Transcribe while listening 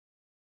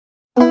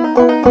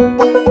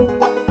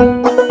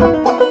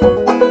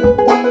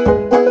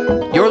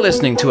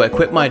listening to I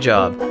Quit My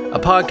Job, a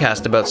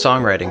podcast about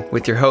songwriting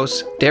with your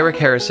hosts, Derek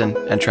Harrison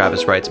and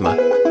Travis Reitzma.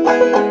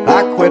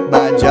 I quit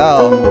my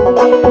job.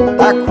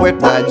 I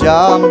quit my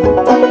job.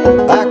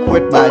 I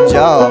quit my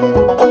job.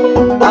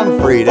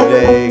 I'm free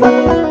today.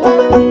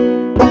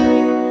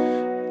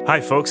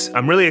 Hi, folks.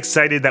 I'm really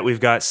excited that we've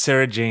got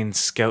Sarah Jane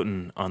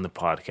Scouten on the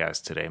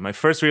podcast today. My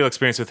first real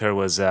experience with her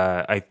was,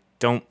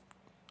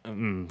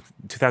 2011,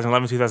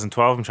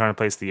 2012. I'm trying to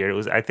place the year.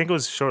 I think it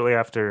was shortly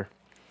after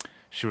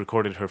she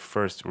recorded her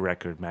first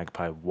record,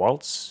 Magpie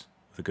Waltz,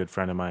 with a good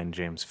friend of mine,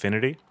 James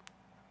Finnerty,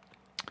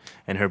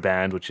 and her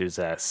band, which is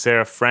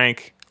Sarah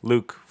Frank,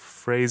 Luke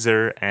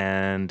Fraser,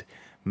 and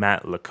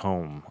Matt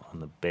Lacombe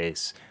on the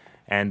bass.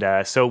 And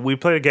so we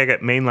played a gig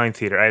at Mainline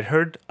Theatre. I had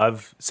heard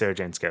of Sarah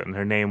Jane Scouten.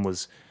 Her name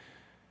was,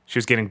 she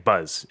was getting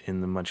buzz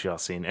in the Montreal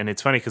scene. And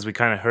it's funny because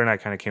her and I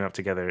kind of came up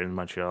together in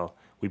Montreal.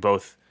 We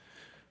both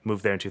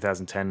moved there in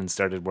 2010 and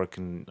started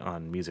working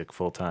on music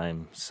full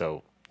time.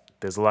 So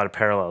there's a lot of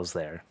parallels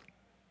there.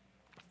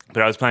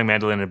 But I was playing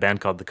mandolin in a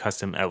band called The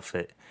Custom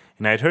Outfit.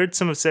 And I had heard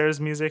some of Sarah's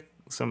music,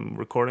 some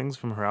recordings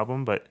from her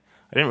album, but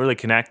I didn't really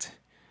connect.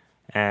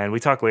 And we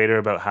talked later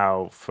about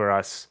how for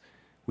us,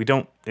 we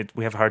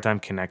have a hard time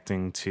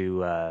connecting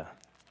to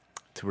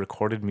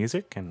recorded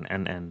music,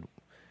 and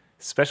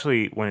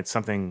especially when it's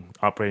something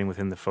operating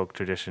within the folk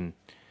tradition,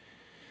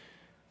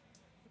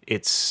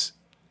 it's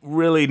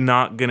really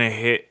not gonna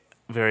hit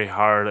very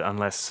hard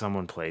unless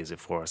someone plays it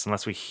for us,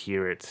 unless we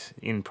hear it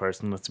in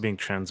person, unless it's being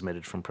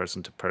transmitted from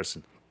person to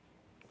person.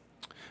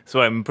 So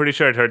I'm pretty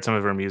sure I'd heard some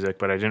of her music,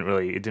 but it didn't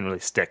really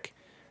stick.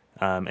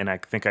 And I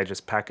think I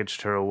just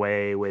packaged her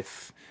away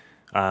with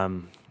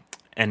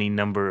any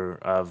number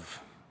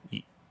of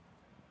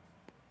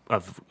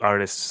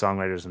artists,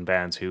 songwriters, and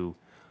bands who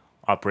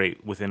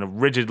operate within a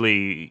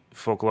rigidly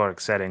folkloric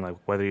setting, like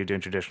whether you're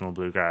doing traditional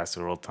bluegrass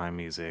or old-time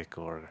music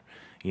or,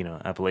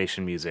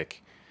 Appalachian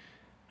music.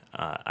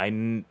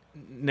 I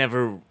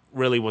never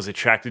really was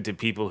attracted to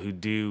people who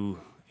do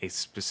a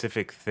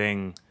specific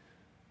thing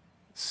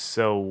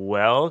so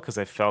well because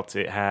I felt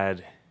it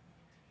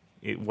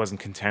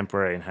wasn't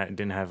contemporary and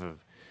didn't have a,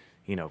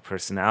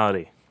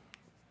 personality.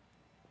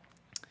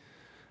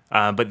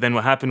 But then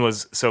what happened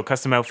was, so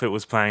Custom Outfit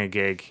was playing a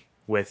gig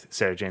with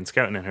Sarah Jane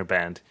Scouten and her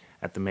band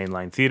at the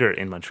Mainline Theatre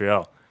in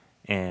Montreal.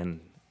 And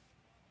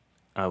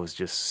I was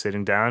just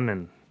sitting down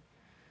and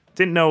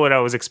didn't know what I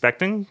was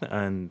expecting.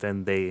 And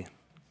then they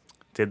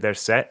did their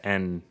set,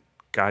 and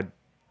god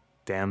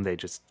damn,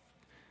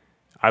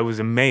 I was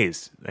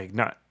amazed.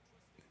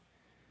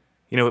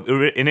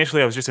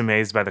 Initially I was just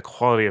amazed by the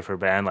quality of her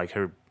band, like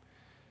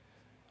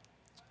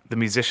the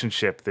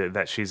musicianship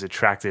that she's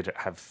attracted,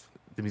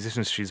 the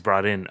musicians she's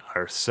brought in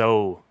are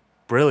so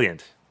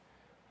brilliant,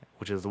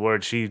 which is the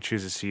word she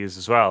chooses to use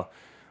as well.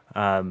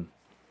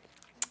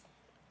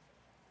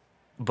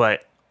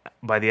 But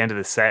by the end of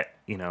the set,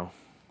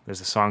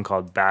 there's a song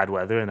called Bad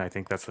Weather, and I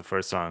think that's the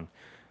first song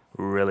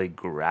really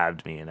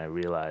grabbed me, and I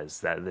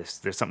realized that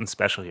there's something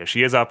special here.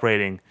 She is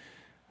operating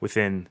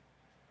within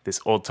this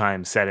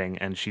old-time setting,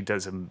 and she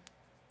does a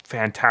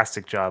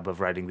fantastic job of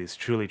writing these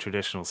truly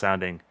traditional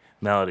sounding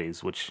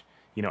melodies, which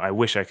I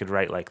wish I could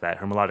write like that.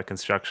 Her melodic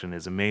construction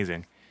is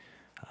amazing,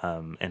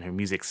 and her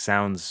music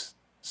sounds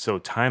so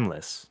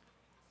timeless,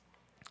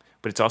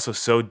 but it's also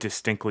so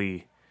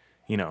distinctly,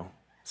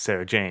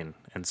 Sarah Jane,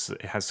 and so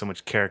it has so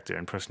much character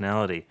and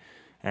personality,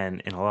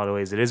 and in a lot of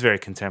ways it is very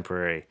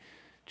contemporary,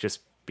 just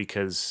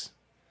because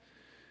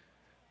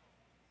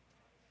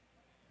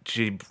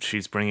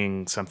she's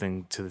bringing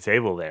something to the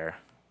table there.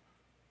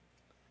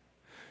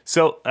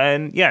 So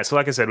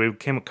like I said, we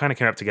came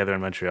up together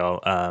in Montreal.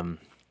 One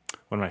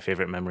of my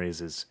favorite memories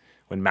is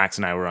when Max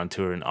and I were on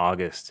tour in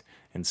August,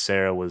 and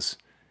Sarah was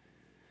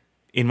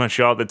in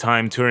Montreal at the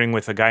time touring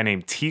with a guy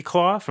named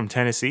T-Claw from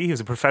Tennessee. He was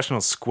a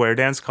professional square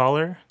dance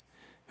caller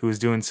who was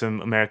doing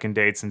some American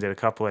dates and did a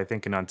couple, I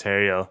think, in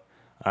Ontario.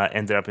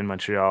 Ended up in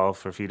Montreal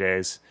for a few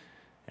days.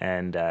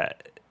 And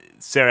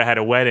Sarah had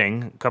a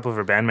wedding. A couple of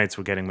her bandmates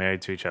were getting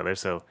married to each other.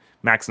 So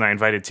Max and I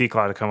invited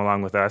T-Claw to come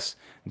along with us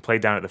and play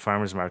down at the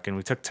farmer's market. And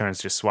we took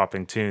turns just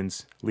swapping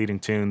tunes, leading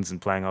tunes,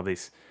 and playing all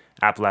these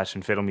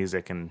Appalachian fiddle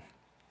music. And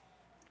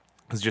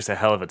it was just a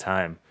hell of a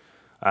time.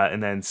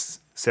 And then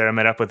Sarah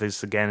met up with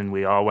us again, and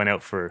we all went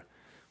out for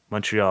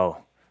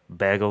Montreal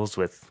bagels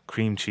with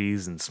cream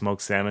cheese and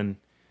smoked salmon.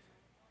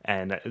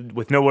 And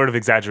with no word of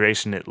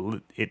exaggeration,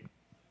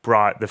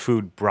 the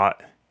food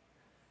brought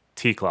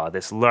T-Claw,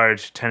 this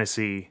large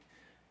Tennessee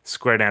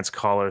square dance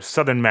caller,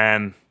 Southern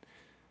man,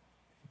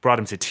 brought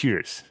him to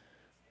tears,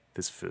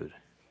 this food.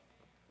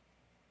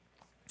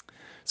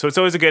 So it's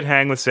always a good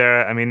hang with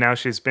Sarah. I mean, now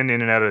she's been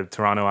in and out of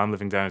Toronto. I'm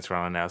living down in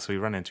Toronto now, so we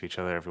run into each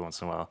other every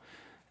once in a while.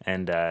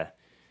 And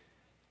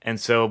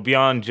so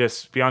beyond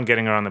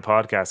getting her on the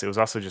podcast, it was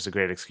also just a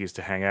great excuse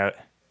to hang out,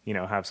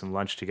 have some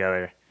lunch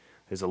together.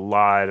 There's a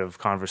lot of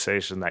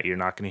conversation that you're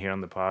not going to hear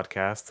on the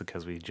podcast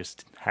because we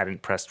just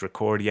hadn't pressed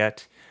record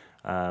yet.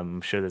 I'm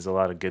sure there's a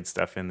lot of good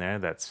stuff in there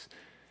that's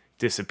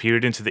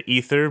disappeared into the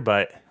ether,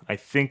 but I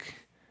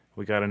think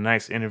we got a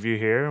nice interview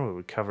here where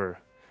we cover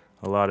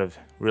a lot of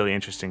really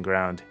interesting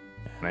ground,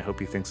 and I hope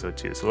you think so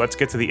too. So let's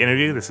get to the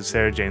interview. This is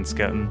Sarah Jane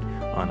Scouten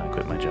on I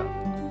Quit My Job.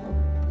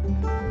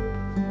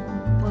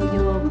 Well,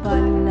 you'll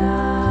button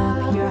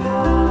up your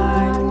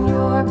heart in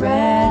your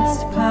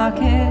breast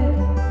pocket,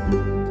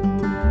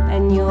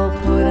 and you'll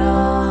put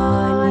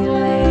on your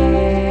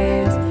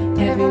layers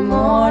every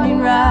morning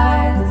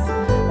rise.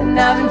 And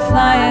I've been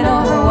flying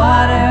over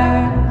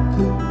water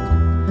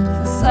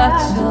for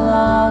such a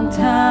long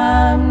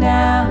time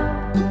now.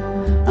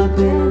 I've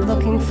been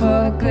looking for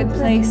a good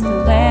place to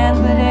land,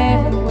 but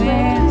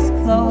everywhere's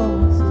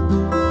closed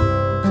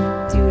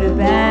due to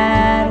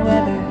bad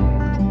weather.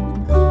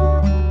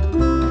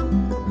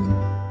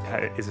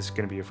 Is this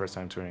going to be your first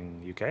time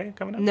touring UK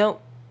coming up?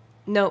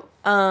 No.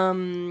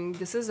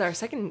 This is our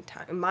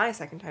my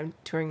second time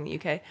touring the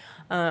UK.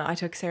 I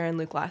took Sarah and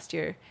Luke last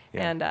year,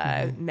 and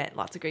met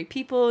lots of great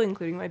people,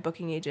 including my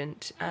booking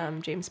agent,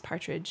 James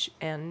Partridge,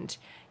 and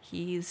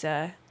he's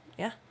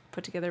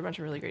put together a bunch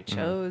of really great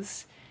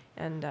shows.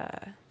 And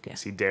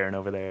See Darren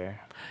over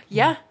there.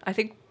 yeah, I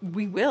think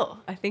we will.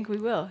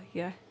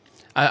 Yeah.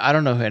 I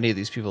don't know who any of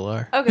these people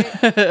are.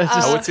 Okay.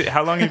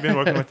 How long have you been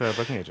working with a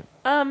booking agent?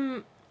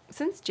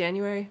 Since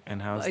January.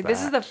 And how's like that?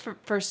 this is the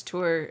first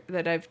tour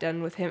that I've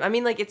done with him. I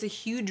mean, like, it's a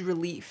huge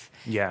relief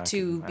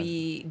to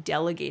be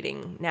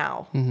delegating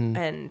now,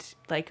 and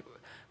like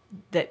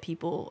that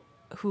people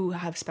who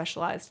have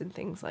specialized in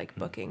things like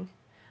booking.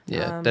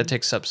 Yeah, that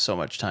takes up so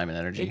much time and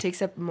energy. It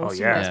takes up most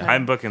Oh yeah, of my time.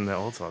 I'm booking the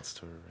Old Salts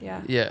tour.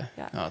 Yeah. Yeah.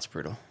 Yeah. Oh, it's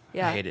brutal.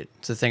 Yeah. I hate it.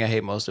 It's the thing I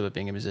hate most about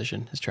being a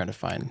musician is trying to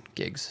find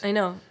gigs. I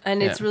know,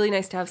 and it's Yeah. really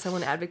nice to have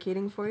someone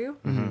advocating for you,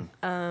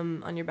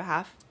 on your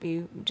behalf.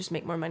 You just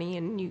make more money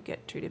and you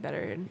get treated better.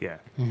 And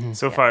Yeah.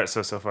 So far it's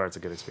a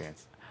good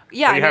experience.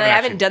 yeah, But I you mean, I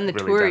haven't haven't done the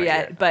actually tour really done it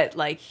yet, yet. but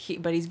like,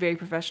 he's very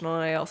professional,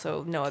 and I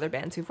also know other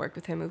bands who've worked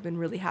with him who've been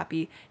really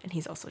happy, and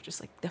he's also just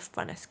like the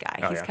funnest guy.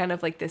 Oh, He's yeah. kind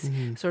of like this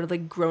sort of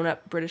like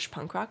grown-up British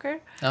punk rocker.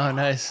 Oh,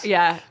 nice.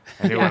 Yeah,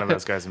 I knew Yeah. one of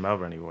those guys in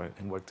Melbourne. He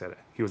worked at it.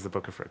 He was the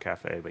booker for a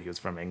cafe, but he was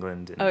from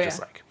England and Oh, just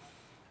yeah. like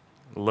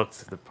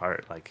looked the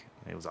part. Like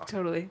it was awesome.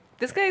 totally.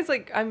 This guy's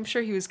like, I'm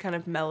sure he was kind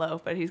of mellow,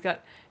 but he's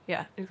got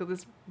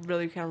this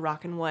really kind of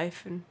rockin'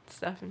 wife and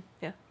stuff, and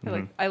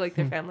I like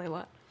their family a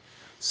lot.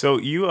 So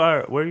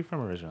where are you from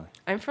originally?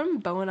 I'm from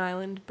Bowen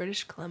Island,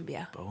 British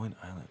Columbia. Bowen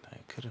Island.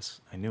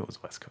 I knew it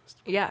was West Coast.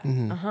 Yeah.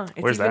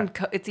 It's Where's even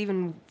that? it's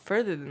even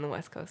further than the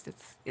West Coast.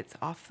 It's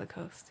off the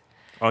coast.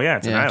 Oh yeah,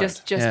 it's an Yeah.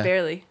 island. Just Yeah.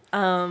 barely.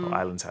 Well,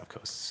 islands have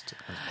coasts.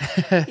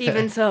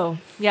 Even so.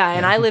 Yeah,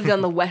 and I lived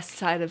on the west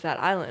side of that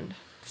island.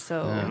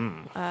 So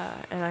and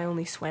I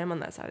only swam on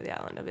that side of the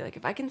island. I'd be like,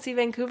 if I can see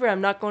Vancouver,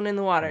 I'm not going in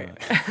the water.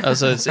 Oh,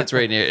 so it's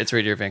right near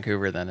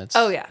Vancouver then. It's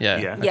Oh, yeah. Yeah.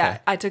 Yeah. Okay. Yeah,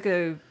 I took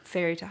a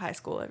ferry to high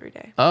school every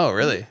day. Oh,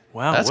 really?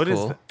 Wow, That's what is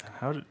cool. that?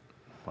 How did?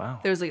 Wow.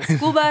 There was like a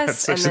school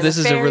bus, and So then this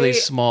is a really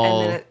ferry,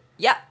 small- and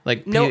then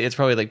Like no, it's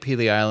probably like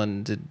Peely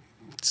Island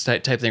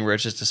type thing where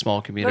it's just a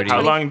small community. How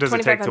 20 long does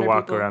it take to 2,500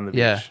 walk people. around the beach?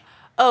 Yeah.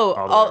 Oh,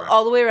 all the way around.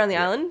 all the way around the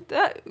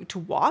island to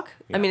walk.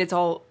 Yeah. I mean,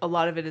 a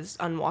lot of it is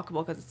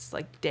unwalkable because it's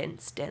like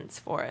dense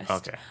forest.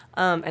 Okay.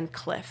 And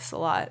cliffs a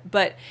lot.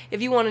 But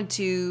if you wanted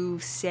to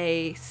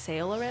say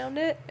sail around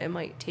it, it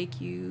might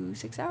take you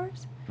 6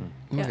 hours.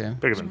 Yeah. Okay.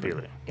 Bigger than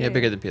Peely. Yeah,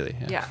 bigger than Peely.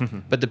 Yeah. Yeah.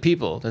 But the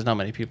people, there's not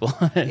many people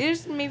on it.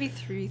 There's maybe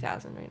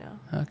 3,000 right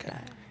now. Okay.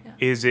 Yeah.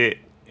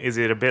 Is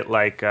it a bit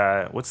like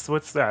what's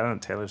the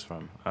island Taylor's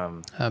from?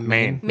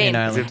 Maine. Maine.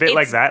 Is it a Island. bit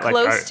like It's that? Like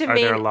close to are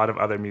there a Maine. lot of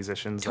other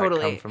musicians that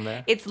Totally. come from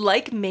there? It's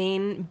like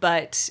Maine,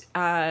 but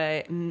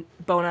Bowen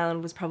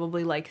Island was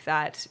probably like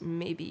that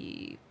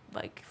maybe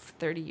like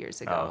 30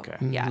 years ago. Oh, okay.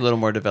 Yeah. A little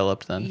more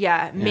developed then.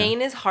 Yeah,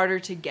 Maine is harder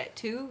to get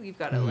to. You've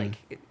got to like,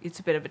 it's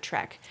a bit of a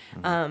trek.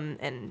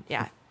 Mm-hmm. And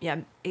yeah.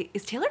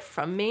 Is Taylor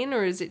from Maine,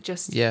 or is it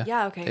just? Yeah.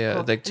 Yeah. Okay. Yeah,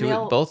 cool. like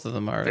And both of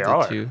them are. They the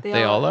all are. two.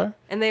 They all are.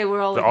 And they were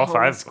all They're like all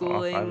five of them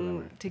homeschooling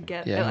were.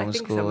 together. Yeah, I think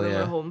some of homeschool, them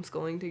yeah. were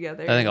homeschooling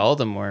together. I think all of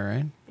them were,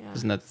 right? Yeah.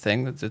 Isn't that the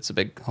thing? It's a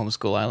big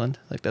homeschool island.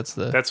 Like that's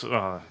the. That's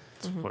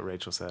what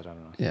Rachel said. I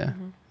don't know. Yeah.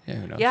 Yeah.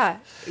 Who knows? Yeah.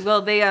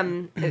 Well, they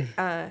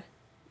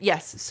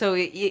yes. So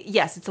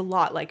yes, it's a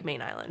lot like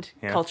Main Island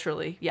Yeah.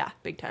 culturally. Yeah,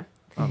 big time.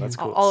 Oh, that's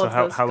cool. All so of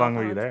those how long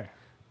were you islands.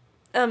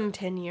 there?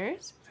 10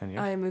 years. 10 years?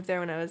 I moved there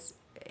when I was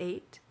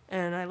 8,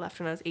 and I left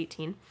when I was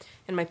 18.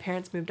 And my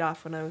parents moved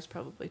off when I was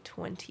probably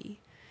 20.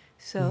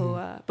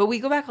 So, but we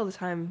go back all the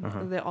time.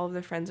 All of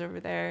their friends over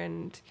there,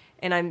 and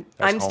I'm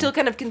That's still home.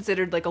 kind of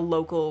considered like a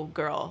local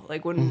girl.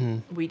 Like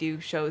when we do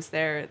shows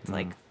there, it's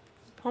like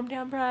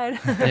hometown pride.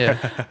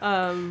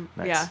 Yeah.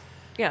 Nice.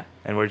 Yeah.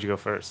 And where'd you go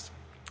first?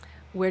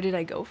 Where did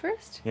I go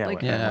first? Yeah,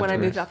 like Yeah, when I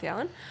moved afterwards. off the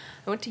island,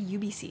 I went to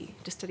UBC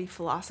to study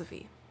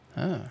philosophy,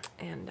 Oh.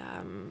 and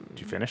Did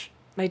you finish?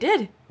 I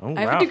did. Oh, I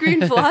have wow. a degree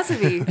in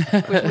philosophy,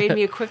 which made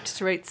me equipped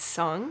to write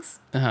songs.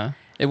 Uh huh.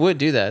 It would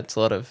do that. It's a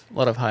lot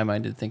of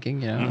high-minded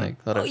thinking. You know, like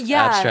a lot of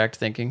yeah. abstract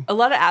thinking. A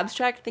lot of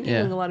abstract thinking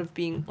Yeah. and a lot of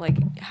being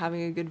like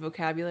having a good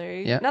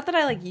vocabulary. Yeah. Not that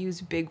I like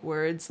use big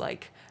words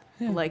like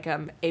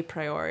a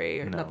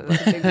priori or not No. that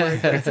that's a big word,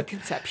 but it's a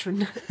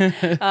conception.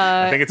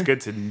 I think it's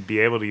good to be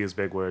able to use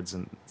big words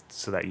and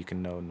so that you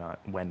can know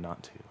when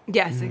not to.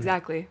 Yes,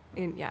 exactly.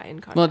 In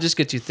context. Well, it just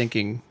gets you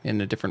thinking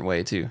in a different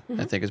way too.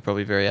 I think it's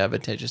probably very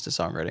advantageous to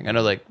songwriting. I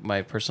know, like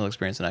my personal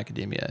experience in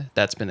academia,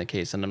 that's been the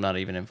case, and I'm not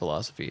even in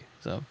philosophy,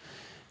 so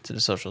it's in a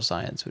social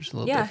science, which is a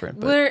little different.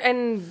 But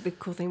And the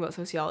cool thing about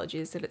sociology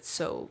is that it's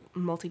so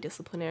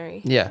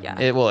multidisciplinary. yeah.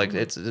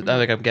 It's not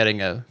like I'm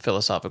getting a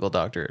philosophical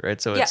doctorate,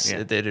 right? So it's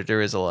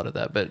there is a lot of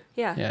that, but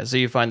Yeah. So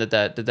you find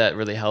that did that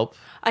really help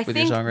I with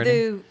think your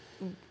songwriting?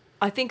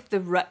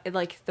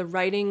 the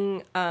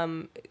writing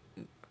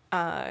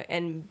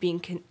and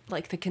being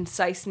the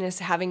conciseness,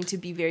 having to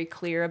be very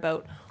clear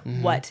about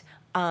what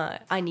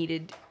I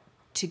needed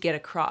to get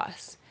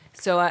across.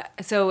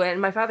 So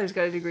and my father's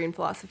got a degree in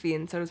philosophy,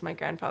 and so does my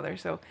grandfather.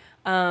 So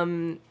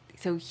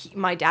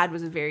my dad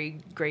was a very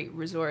great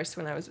resource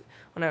when I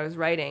was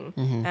writing,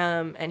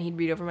 and he'd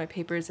read over my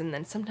papers, and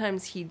then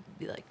sometimes he'd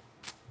be like,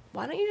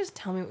 "Why don't you just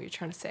tell me what you're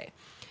trying to say?"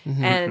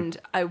 And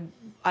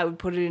I would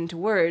put it into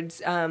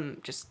words,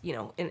 just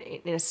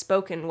in a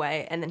spoken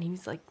way, and then he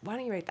was like, "Why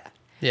don't you write that?"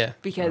 Yeah.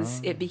 Because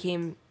it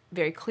became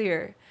very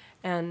clear,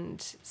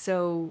 and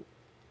so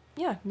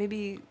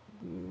maybe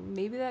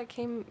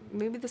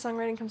the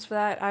songwriting comes for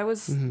that. I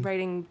was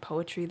writing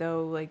poetry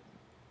though, like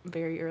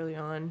very early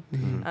on.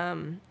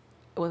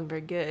 It wasn't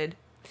very good,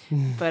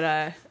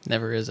 but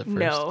Never is at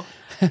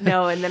first.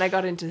 no. And then I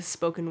got into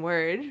spoken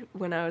word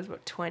when I was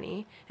about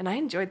 20, and I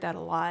enjoyed that a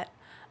lot.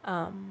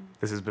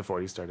 This is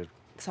before you started.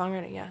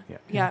 Songwriting,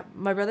 yeah.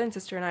 My brother and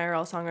sister and I are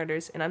all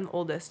songwriters, and I'm the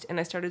oldest, and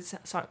I started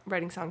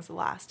writing songs the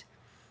last.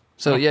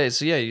 So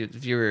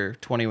if you were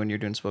 20 when you were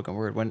doing spoken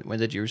word, when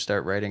did you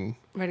start writing?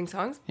 Writing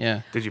songs?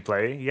 Yeah. Did you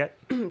play yet?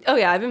 Oh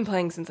yeah, I've been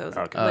playing since I was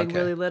Okay.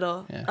 really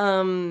little.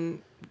 Yeah.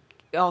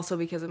 Also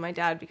because of my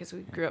dad, because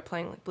we grew up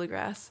playing like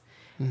bluegrass.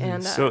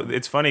 And So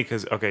it's funny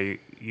because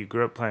you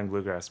grew up playing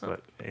bluegrass,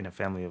 but in a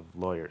family of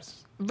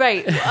lawyers.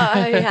 right,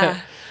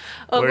 yeah.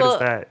 Where does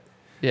that?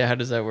 Yeah, how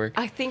does that work?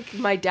 I think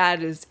my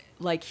dad is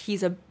like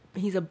he's a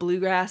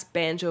bluegrass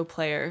banjo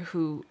player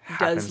who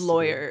Happens does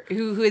to be.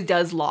 who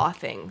does law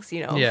things,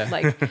 Yeah.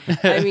 Like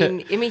I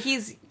mean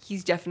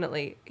he's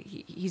definitely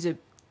he's a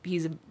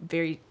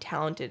very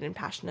talented and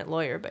passionate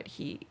lawyer, but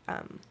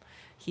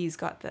he's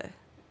got the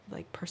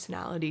like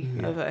personality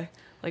of a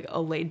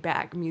laid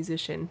back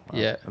musician.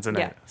 Yeah.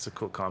 That's a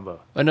cool combo.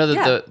 I know that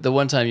Yeah. the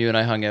one time you and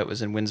I hung out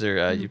was in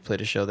Windsor. You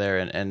played a show there,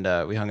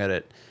 and we hung out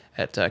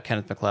at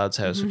Kenneth MacLeod's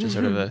house, which is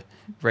sort of a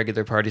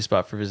regular party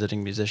spot for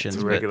visiting musicians.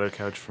 It's a but regular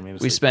couch for me to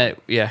we sleep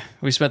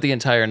spent the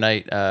entire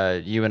night,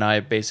 you and I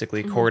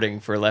basically courting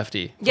for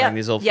Lefty, playing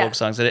these old folk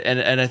songs,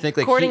 and I think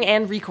like Recording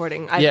and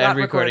recording. I've Yeah, got and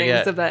recording,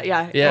 recordings yeah. of that.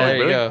 Yeah. yeah, there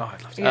you really? go. Oh,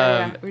 I'd love to.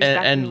 Yeah. We're just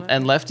backing them up.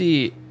 And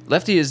Lefty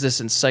is this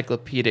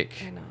encyclopedic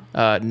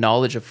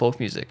knowledge of folk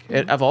music,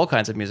 of all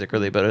kinds of music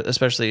really, but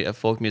especially of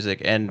folk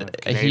music. And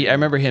I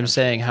remember him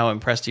saying how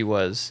impressed he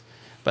was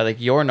by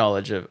like your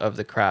knowledge of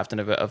the craft and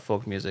of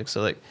folk music.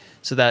 So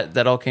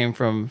that all came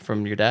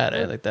from your dad.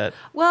 I like that.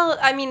 Well,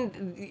 I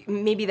mean,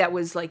 maybe that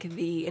was like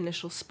the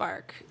initial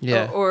spark,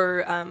 Yeah.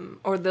 or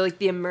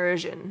the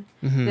immersion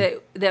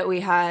that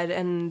we had,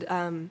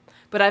 and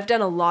but I've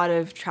done a lot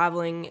of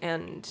traveling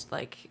and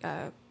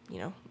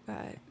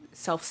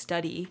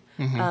self-study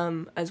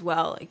as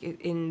well. Like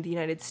in the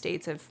United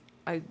States,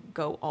 I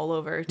go all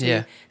over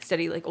to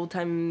study like old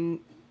time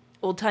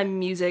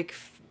music.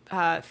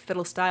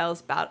 Fiddle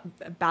styles,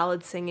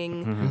 ballad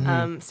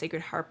singing,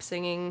 sacred harp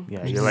singing.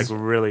 Yeah, you're like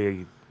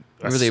really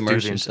immerse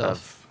student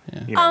yourself.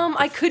 of, Yeah.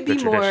 I could the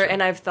be more, tradition.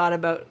 and I've thought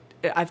about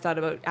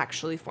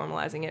actually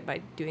formalizing it by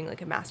doing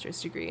like a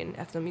master's degree in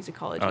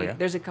ethnomusicology. Oh, yeah?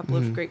 There's a couple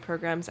of great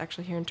programs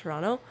actually here in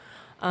Toronto.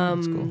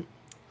 That's cool.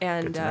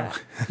 And Good to know.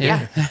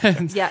 yeah,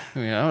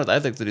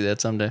 I'd like to do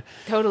that someday.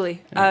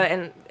 totally.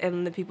 And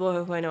the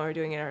people who I know are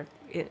doing it are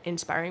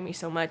inspiring me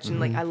so much, and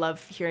like I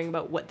love hearing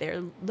about what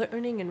they're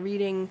learning and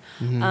reading,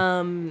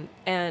 and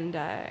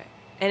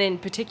in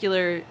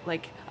particular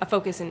like a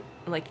focus in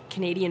like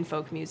Canadian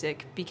folk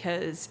music,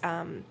 because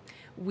I've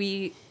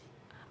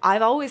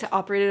always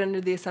operated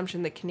under the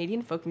assumption that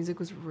Canadian folk music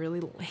was really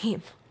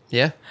lame.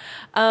 Yeah.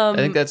 I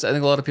think a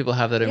lot of people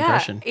have that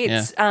impression.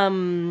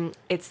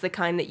 It's the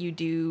kind that you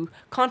do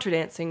contra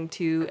dancing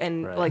to,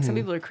 and Right. like some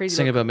people are crazy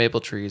Sing about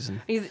maple trees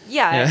and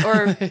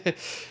or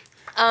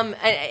and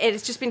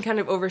it's just been kind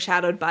of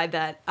overshadowed by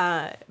that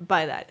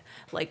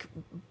like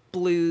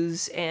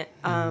blues and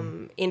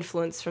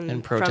influence from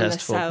and from the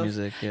protest folk South.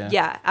 music. Yeah.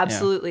 Yeah,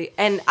 absolutely.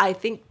 And I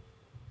think,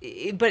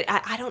 but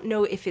I don't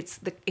know if it's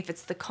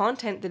the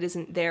content that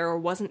isn't there or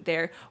wasn't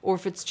there, or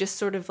if it's just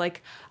sort of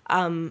like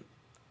a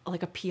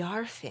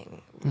PR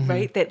thing,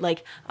 right? That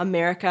like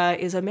America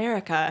is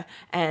America,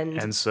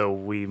 and so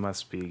we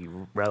must be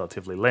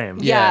relatively lame.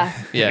 Yeah.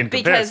 In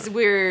because comparison.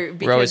 We're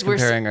always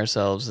comparing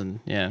ourselves and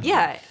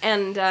yeah,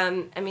 and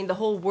I mean the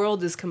whole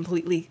world is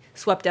completely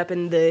swept up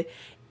in the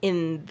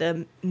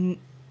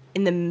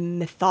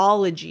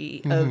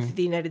mythology of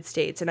the United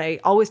States, and I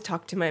always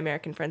talk to my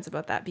American friends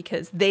about that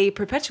because they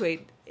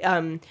perpetuate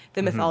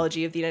the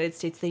mythology of the United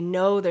States. They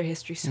know their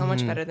history so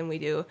much better than we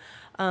do.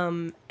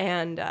 And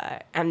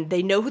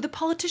they know who the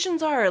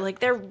politicians are. Like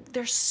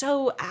they're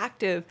so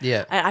active.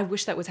 Yeah. I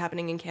wish that was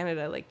happening in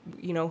Canada. Like,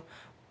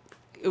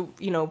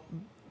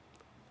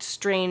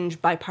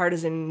 strange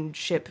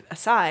bipartisanship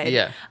aside.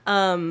 Yeah.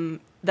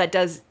 That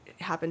does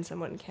happen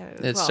somewhat in Canada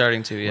as It's well.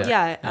 starting to, yeah.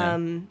 Yeah.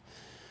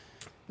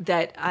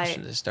 That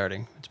It's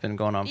starting. It's been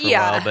going on for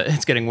Yeah. a while, but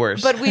it's getting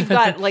worse. But we've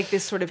got like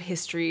this sort of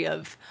history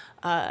of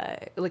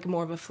like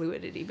more of a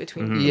fluidity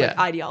between like, Yeah.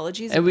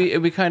 ideologies. And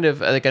we kind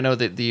of like, I know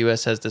that the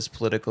U.S. has this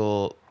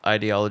political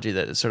ideology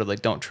that is sort of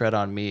like, don't tread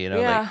on me.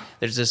 Yeah. Like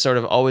there's this sort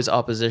of always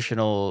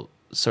oppositional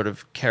sort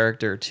of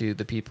character to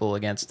the people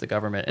against the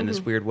government in this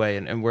weird way.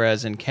 And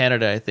whereas in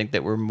Canada, I think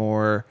that we're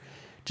more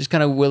just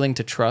kind of willing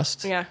to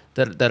trust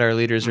that our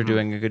leaders are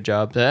doing a good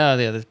job. Yeah,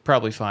 that's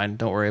probably fine.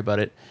 Don't worry about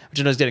it. Which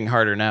I know is getting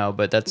harder now,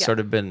 but that's sort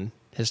of been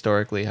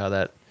historically how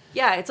that.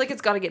 Yeah, it's like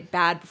it's got to get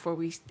bad before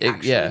we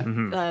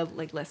actually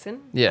like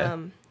listen. Yeah.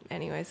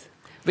 Anyways.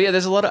 But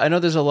yeah, I know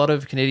there's a lot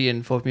of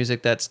Canadian folk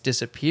music that's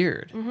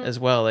disappeared as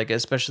well. Like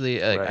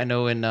especially, I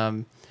know in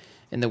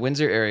the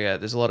Windsor area,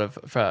 there's a lot of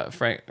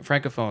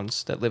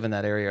francophones that live in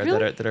that area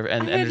Really? that are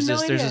and I had there's no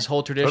this idea.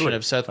 whole tradition Totally. of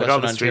Like Southwestern all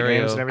the street Ontario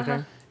names and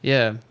everything.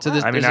 Yeah. So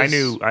I mean, I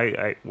knew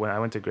when I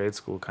went to grade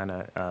school, kind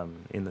of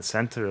in the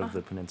center of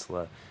the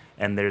peninsula,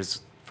 and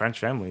there's French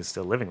families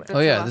still living there. Oh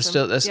yeah,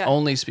 awesome. that's Yeah.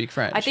 only speak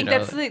French. I think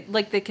that's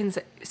the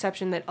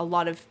conception that a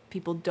lot of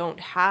people don't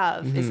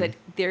have is that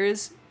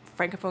there's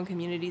francophone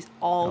communities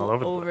all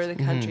over the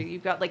country.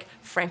 You've got like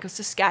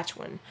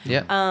Franco-Saskatchewan.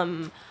 Yeah.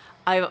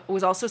 I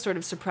was also sort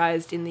of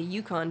surprised in the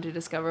Yukon to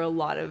discover a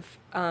lot of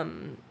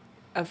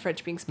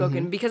French being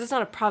spoken because it's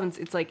not a province.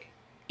 It's like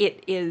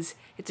it's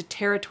a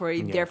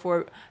territory. Yeah.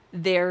 Therefore,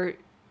 they're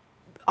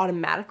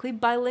automatically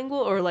bilingual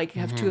or like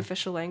have two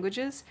official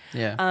languages.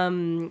 Yeah.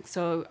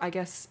 So I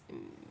guess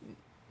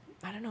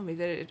I don't know. Maybe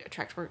that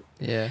attracts more.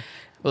 Yeah.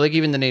 Well, like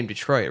even the name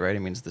Detroit, right? It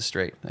means the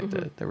strait,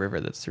 like the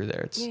river that's through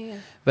there. It's, Yeah.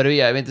 But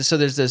yeah, I mean, so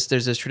there's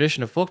this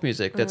tradition of folk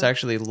music that's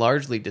actually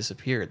largely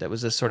disappeared. That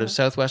was this sort of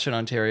Southwestern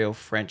Ontario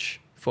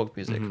French folk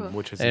music.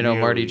 Which is I know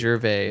Marty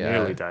Gervais.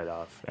 nearly died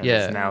off. And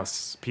yeah. now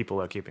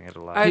people are keeping it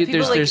alive. Are people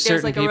there's like there's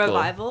certain like a people.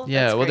 revival?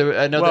 Yeah, That's well, great.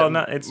 I know well, that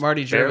not, it's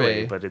Marty barely,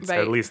 Gervais, but it's Right.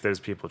 at least there's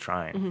people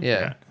trying.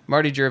 yeah,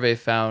 Marty Gervais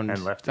found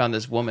And left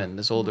this woman,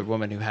 this older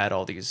woman who had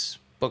all these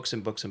books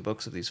and books and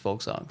books of these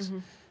folk songs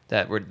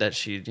that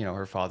she,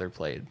 her father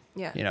played.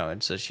 Yeah.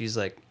 And so she's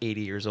like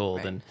 80 years old,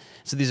 Right. and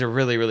so these are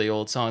really really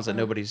old songs that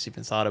nobody's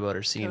even thought about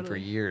or seen for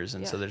Totally. years,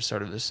 and so Yeah. there's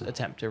sort of this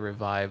attempt to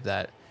revive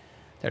that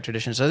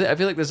tradition. So I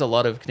feel like there's a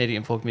lot of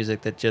Canadian folk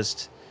music that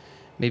just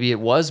maybe it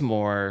was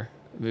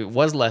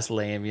less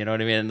lame, you know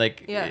what I mean?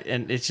 Like, Yeah.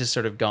 and it's just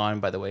sort of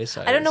gone by the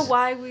wayside. I don't know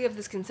why we have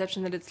this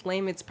conception that it's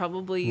lame. It's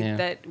probably Yeah.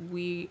 that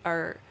we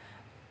are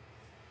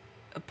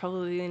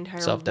probably the entire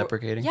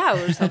Self-deprecating. Yeah,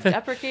 we're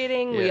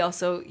self-deprecating. We Yeah.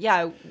 also,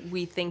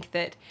 we think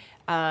that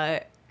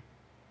I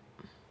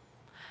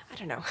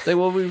don't know. Like,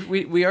 well,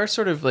 we are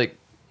sort of like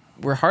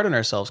we're hard on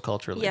ourselves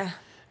culturally. Yeah.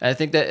 And I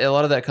think that a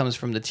lot of that comes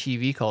from the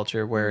TV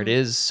culture where it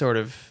is sort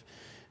of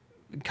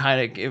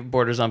kind of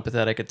borders on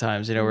pathetic at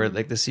times, where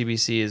like the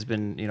CBC has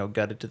been,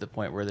 gutted to the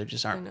point where they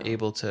just aren't know.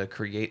 able to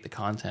create the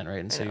content, right?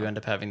 And so you know. end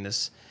up having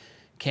this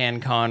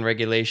CanCon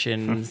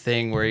regulation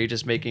thing where you're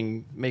just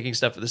making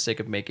stuff for the sake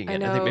of making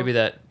it. I think know. maybe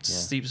that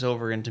seeps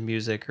over into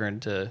music or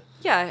into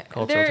Yeah,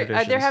 cultural there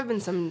traditions. have been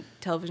some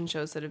television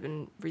shows that have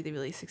been really,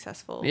 really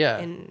successful. Yeah.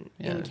 in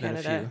Yeah, there's been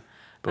a Canada.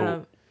 few.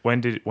 But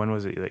when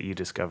was it that you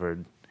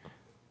discovered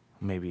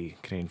maybe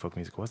Canadian folk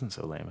music wasn't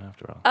so lame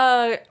after all?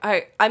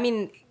 I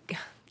mean,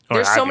 Or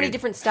there's so have many you?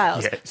 different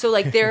styles. Yeah. So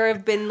like there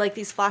have been like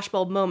these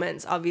flashbulb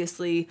moments.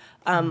 Obviously,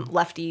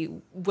 Lefty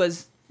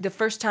was the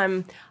first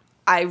time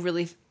I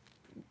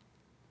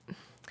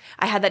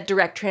had that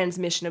direct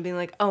transmission of being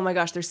like, oh my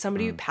gosh, there's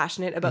somebody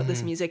passionate about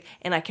this music,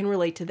 and I can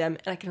relate to them,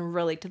 and I can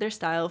relate to their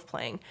style of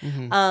playing.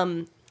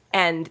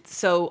 And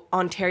so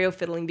Ontario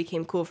fiddling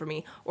became cool for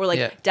me. Or like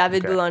Yeah.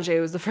 David Okay. Boulanger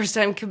was the first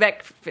time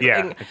Quebec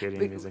fiddling. Yeah,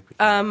 Acadian music.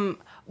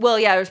 Well,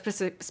 yeah, or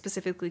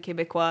specifically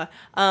Quebecois.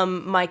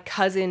 My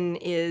cousin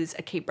is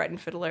a Cape Breton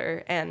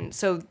fiddler, and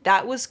so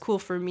that was cool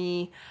for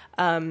me.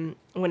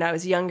 When I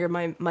was younger,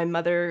 my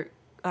mother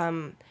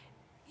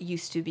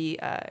used to be,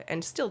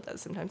 and still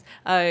does sometimes,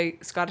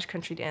 Scottish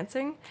country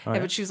dancing. Oh, yeah.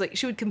 But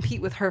she would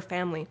compete with her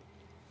family,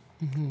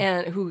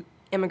 and who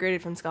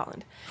immigrated from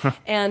Scotland,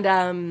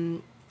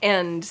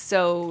 and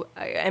so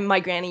and my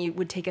granny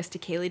would take us to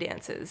ceilidh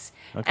dances,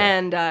 Okay.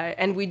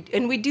 and we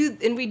do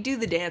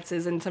the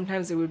dances, and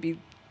sometimes it would be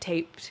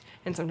taped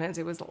and sometimes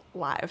it was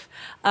live,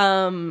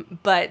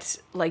 but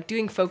like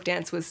doing folk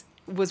dance was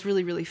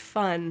really, really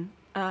fun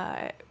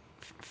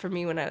for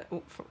me when I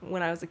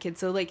was a kid.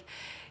 So like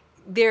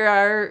there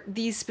are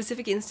these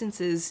specific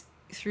instances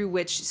through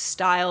which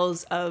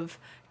styles of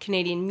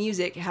Canadian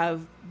music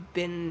have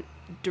been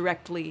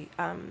directly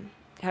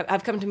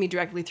have come to me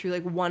directly through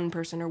like one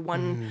person or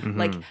one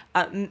like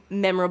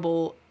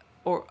memorable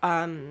or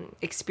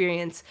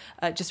experience.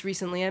 Just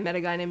recently, I met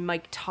a guy named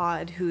Mike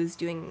Todd who is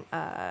doing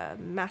a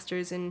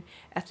master's in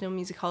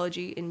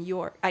ethnomusicology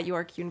at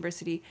York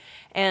University,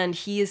 and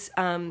he is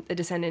a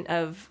descendant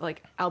of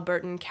like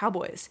Albertan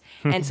cowboys,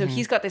 and so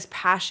he's got this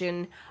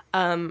passion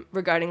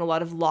regarding a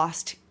lot of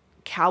lost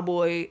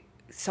cowboy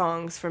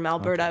songs from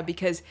Alberta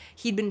because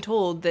he'd been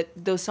told that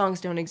those songs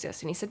don't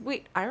exist, and he said,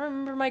 wait, I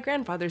remember my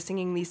grandfather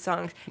singing these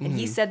songs, and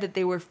he said that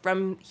they were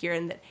from here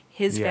and that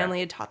his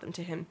family had taught them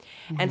to him.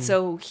 And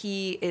so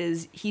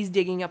he's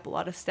digging up a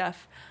lot of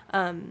stuff,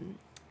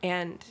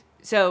 and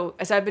so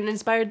as I've been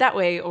inspired that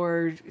way,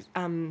 or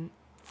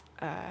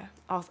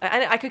also,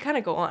 I could kind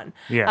of go on,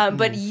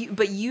 but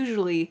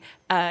usually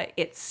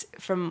it's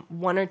from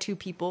one or two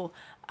people,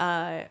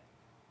 or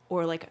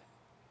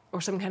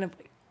some kind of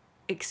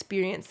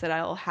experience that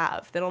I'll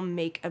have that'll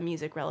make a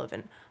music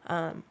relevant.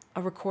 A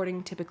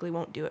recording typically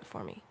won't do it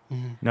for me.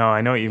 No,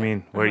 I know what you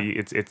mean. Where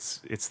it's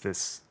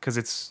this, because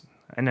it's,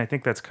 and I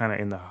think that's kind of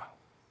in the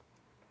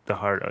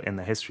heart, in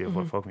the history of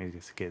what folk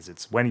music is.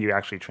 It's when you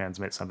actually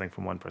transmit something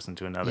from one person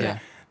to another. Yeah.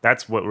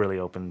 That's what really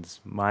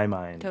opens my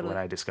mind Totally. when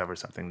I discover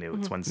something new.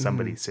 It's when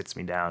somebody sits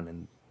me down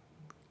and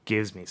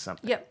gives me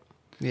something. Yep.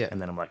 Yeah.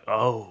 And then I'm like,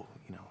 oh,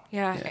 you know.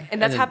 Yeah, Yeah. and that's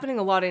And then- happening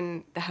a lot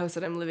in the house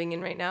that I'm living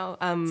in right now.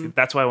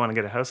 That's why I want to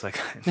get a house like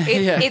that.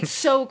 It's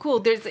so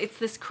cool. It's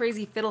this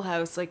crazy fiddle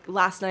house. Like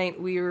last night,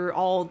 we were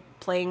all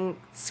playing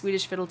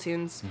Swedish fiddle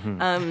tunes.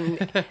 Alan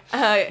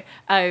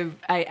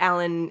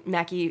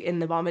Mackey in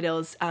the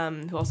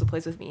Bombadils, who also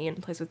plays with me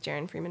and plays with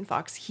Jaron Freeman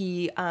Fox.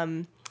 He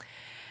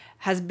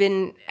had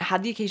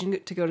the occasion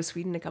to go to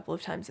Sweden a couple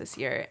of times this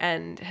year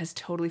and has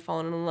totally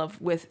fallen in love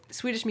with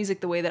Swedish music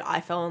the way that I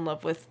fell in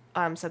love with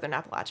Southern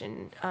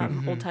Appalachian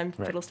old time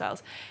fiddle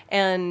styles.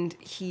 And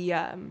he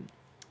and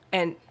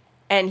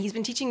he's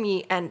been teaching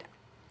me, and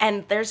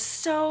there's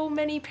so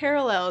many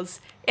parallels.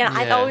 And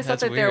I Yeah, always thought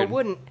that's that there weird.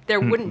 wouldn't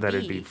That be.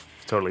 it'd be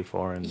totally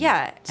foreign.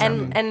 Yeah,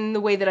 and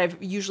the way that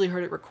I've usually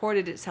heard it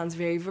recorded, it sounds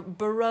very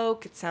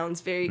baroque. It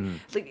sounds very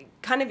like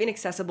kind of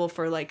inaccessible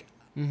for like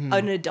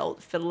an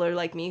adult fiddler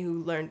like me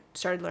who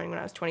started learning when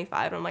I was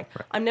 25. And I'm like,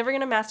 I'm never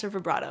gonna master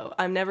vibrato.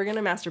 I'm never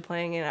gonna master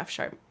playing an F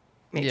sharp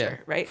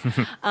major, right?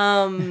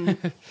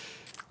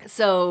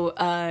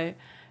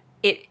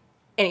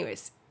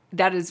 Anyways,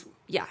 that is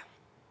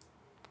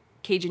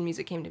Cajun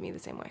music came to me the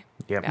same way.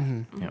 Yep. Yeah.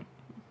 Yep.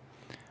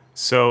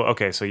 So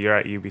okay, so you're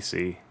at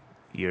UBC.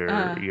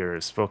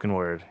 You're spoken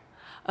word.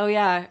 Oh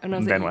yeah, and I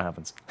was And then like, what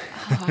happens?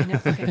 Oh, I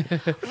know. Okay.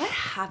 What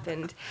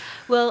happened?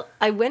 Well,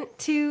 I've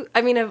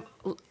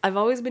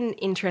always been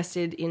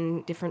interested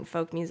in different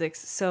folk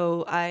musics.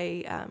 So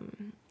I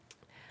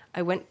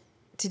went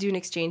to do an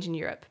exchange in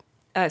Europe.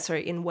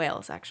 In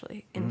Wales,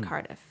 actually, in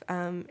Cardiff.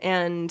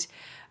 And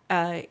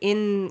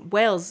in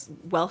Wales,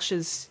 Welsh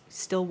is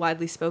still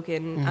widely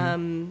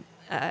spoken.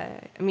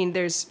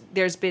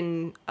 There's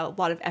been a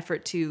lot of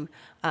effort to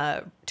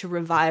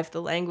revive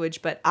the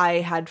language, but I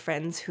had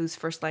friends whose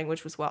first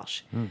language was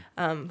Welsh,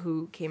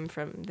 who came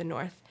from the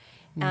north.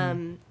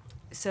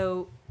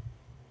 So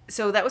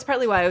that was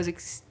partly why I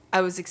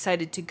was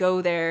excited to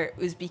go there. It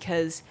was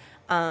because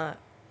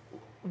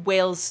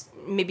Wales,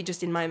 maybe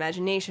just in my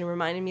imagination,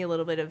 reminded me a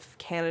little bit of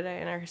Canada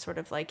in our sort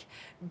of like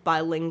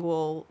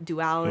bilingual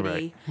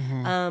duality.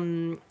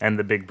 Right. And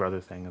the Big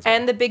Brother thing as well.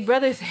 And the Big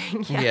Brother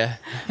thing, Yeah.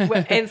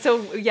 And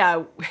so,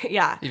 yeah,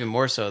 Even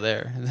more so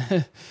there.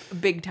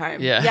 big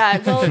time. Yeah. Yeah,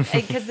 well,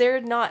 because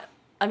they're not,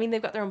 they've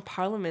got their own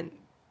parliament,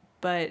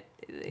 but...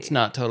 It's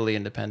not totally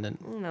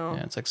independent. No.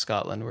 Yeah, it's like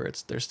Scotland where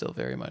they're still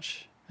very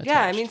much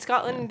attached. Yeah,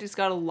 Scotland has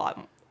got a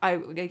lot, I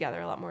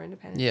gather, a lot more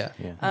independence. Yeah.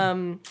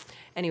 Yeah.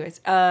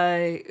 Anyways,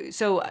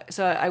 so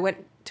I went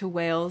to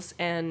Wales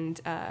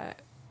and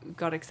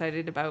got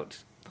excited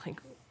about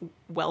like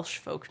Welsh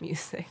folk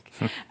music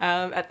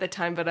at the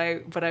time, but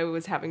I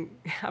was having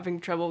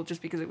trouble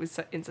just because it was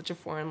in such a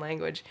foreign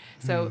language.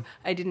 So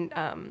I didn't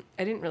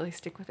really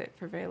stick with it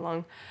for very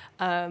long.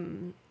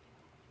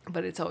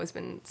 But it's always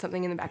been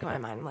something in the back of my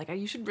mind. I'm like,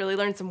 you should really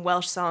learn some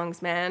Welsh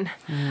songs, man.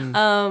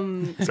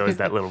 It's always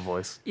that little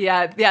voice.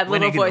 Yeah, When are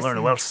little you going voice. to learn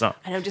a Welsh song?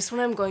 I know, just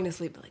when I'm going to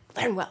sleep, like,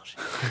 learn Welsh.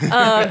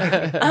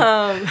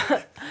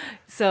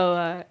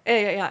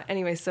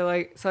 Anyway, so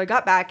I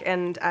got back,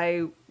 and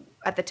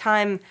at the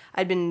time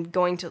I'd been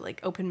going to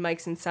like open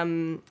mics and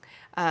some,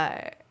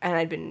 and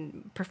I'd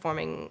been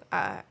performing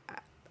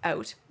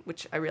out,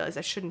 which I realized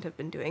I shouldn't have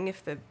been doing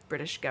if the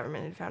British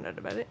government had found out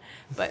about it,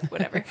 but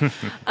whatever.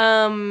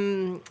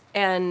 And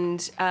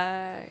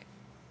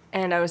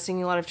I was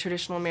singing a lot of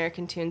traditional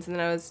American tunes, and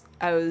then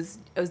I was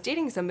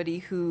dating somebody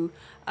who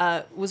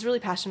was really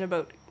passionate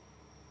about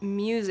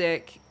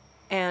music,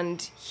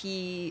 and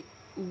he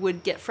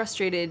would get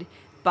frustrated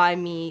by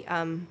me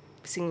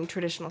singing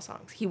traditional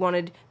songs. He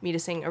wanted me to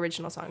sing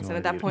original songs, and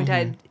at that point I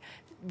had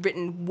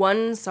written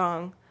one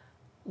song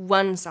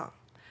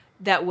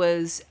that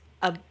was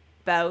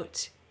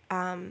about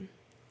a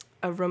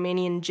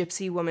Romanian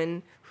gypsy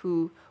woman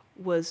who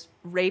was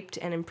raped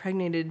and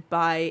impregnated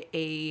by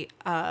a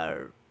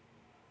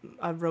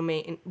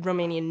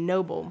Romanian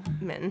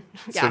nobleman.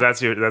 Yeah. So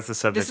that's the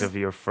subject of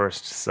your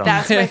first song.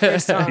 That's my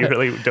first song. You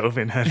really dove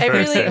in head I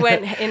first. really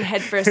went in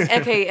head first.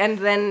 Okay, and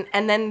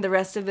then the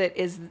rest of it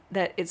is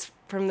that it's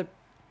from the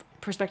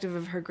perspective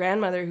of her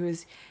grandmother,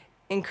 who's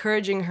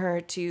encouraging her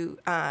to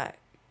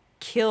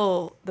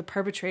kill the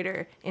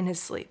perpetrator in his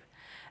sleep,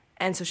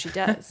 and so she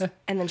does,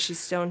 and then she's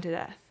stoned to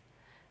death.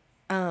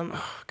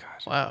 Oh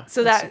gosh. Wow.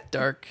 So that's that-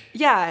 dark.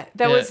 Yeah,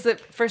 that was the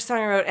first song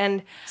I wrote,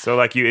 and So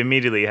like you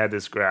immediately had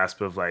this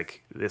grasp of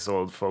like this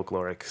old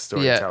folkloric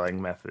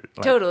storytelling method.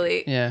 Like,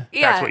 totally, Yeah.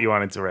 yeah. That's what you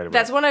wanted to write about.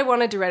 That's what I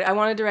wanted to write. I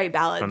wanted to write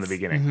ballads from the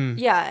beginning. Mm-hmm.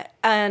 Yeah,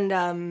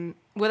 and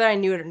whether I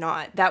knew it or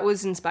not, that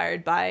was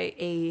inspired by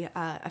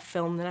a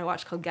film that I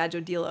watched called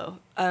Gaggio Dillo.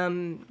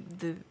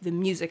 The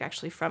music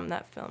actually from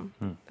that film,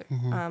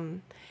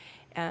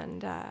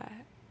 and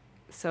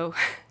so.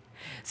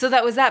 So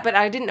that was that, but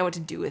I didn't know what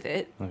to do with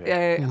it.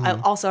 Okay.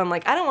 I'm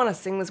like, I don't want to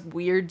sing this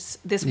weird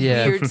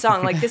Yeah. weird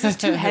song. Like, this is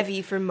too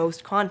heavy for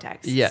most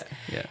contexts. Yeah.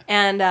 Yeah.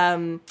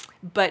 And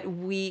but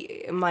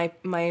my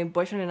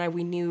boyfriend and I,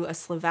 we knew a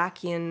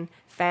Slovakian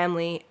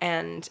family,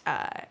 and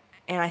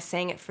I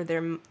sang it for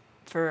the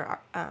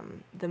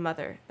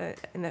mother,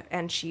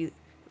 and she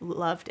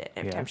loved it.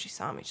 Every time she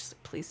saw me, she's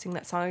like, please sing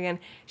that song again.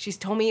 She's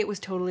told me it was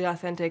totally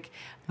authentic,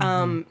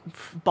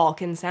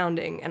 Balkan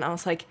sounding, and I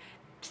was like,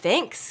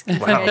 thanks.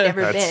 Wow, I'd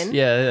never that's- been.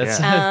 Yeah.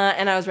 That's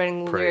And I was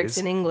writing lyrics Praise.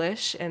 in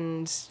English,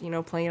 and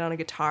playing it on a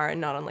guitar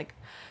and not on like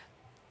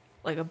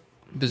a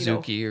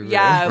Bazooki or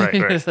yeah, Right,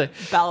 right. It's like-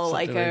 balalaika Something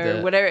like or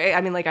that. whatever.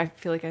 I mean, like, I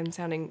feel like I'm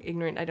sounding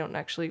ignorant. I don't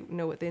actually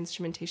know what the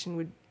instrumentation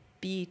would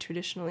be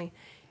traditionally.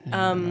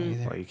 Well,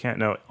 you can't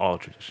know all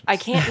traditions. I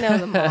can't know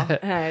them all.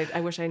 And I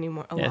wish I knew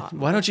a Yeah. lot.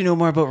 Why don't you know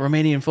more about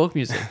Romanian folk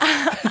music?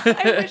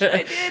 I wish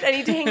I did. I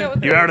need to hang out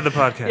with You're out of the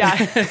podcast.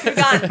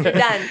 Yeah, we're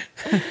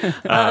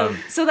done.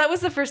 So that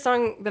was the first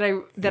song that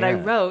I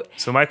Yeah. wrote.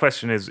 So my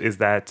question is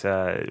that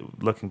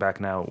looking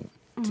back now,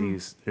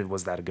 Mm-hmm.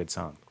 was that a good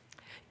song?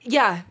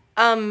 Yeah,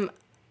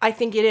 I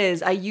think it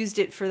is. I used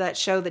it for that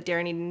show that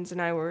Darren Edens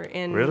and I were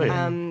in, Really?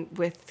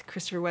 with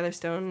Christopher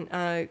Weatherstone,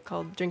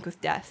 called Drink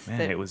with Death.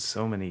 Man, it was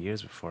so many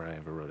years before I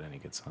ever wrote any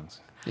good songs.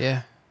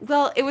 Yeah.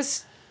 Well, it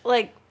was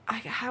like,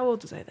 how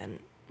old was I then?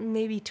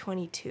 Maybe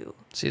 22.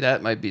 See,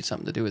 that might be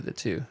something to do with it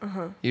too.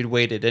 You'd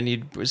waited, and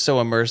you were so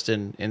immersed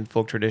in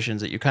folk traditions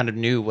that you kind of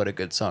knew what a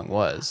good song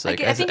was. Like,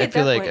 I think I at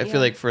feel that like point, I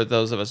feel like for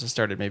those of us that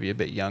started maybe a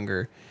bit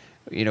younger,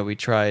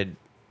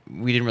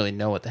 we didn't really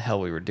know what the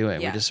hell we were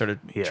doing. Yeah. We just sort of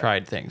Yeah.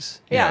 tried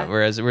things. you Yeah. know,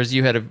 whereas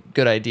you had a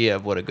good idea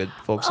of what a good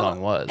folk song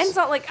was. And it's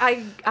not like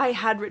I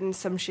had written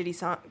some shitty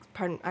song.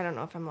 Pardon, I don't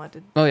know if I'm allowed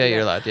to. Oh yeah, do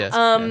you're that.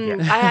 allowed.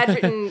 Yes. I had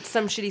written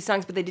some shitty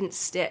songs, but they didn't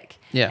stick.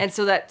 Yeah. And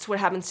so that's what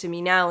happens to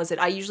me now, is that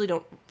I usually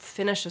don't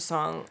finish a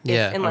song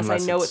Yeah, unless I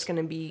unless know it's- it's going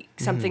to be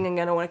something I'm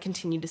going to want to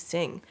continue to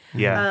sing.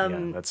 Yeah,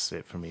 that's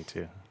it for me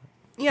too.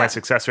 Yeah. My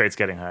success rate's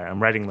getting higher.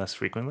 I'm writing less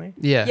frequently,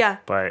 yeah. Yeah.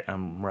 but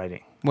I'm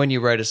writing When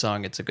you write a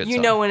song, it's a good You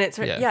song. know when it's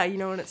right. Yeah. Yeah, you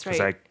know when it's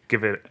right.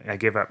 because I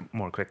give up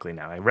more quickly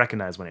now. I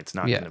recognize when it's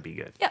not Yeah. going to be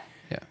good. Yeah.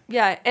 Yeah.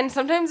 Yeah, and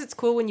sometimes it's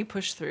cool when you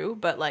push through,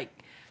 but like,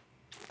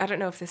 I don't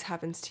know if this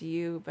happens to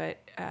you, but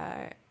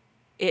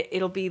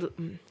it'll be,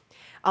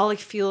 I'll like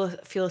feel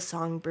a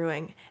song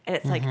brewing, and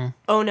it's like,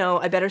 oh no,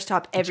 I better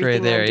stop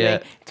everything there, I'm doing. yeah.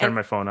 Turn And-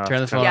 my phone off.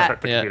 Turn the phone off,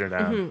 Shut the yeah. computer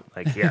down.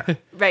 Like yeah,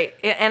 right,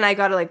 and I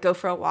gotta like go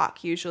for a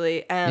walk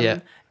usually. Yeah.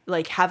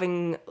 Like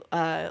having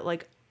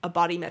like a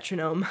body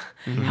metronome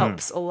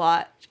helps a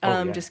lot.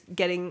 yeah. Just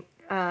getting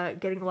a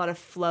lot of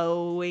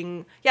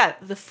flowing. Yeah,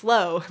 the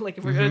flow. Like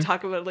if we're gonna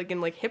talk about it, like in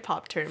like hip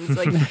hop terms,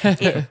 like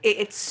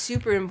it's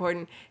super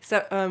important.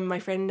 So my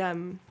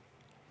friend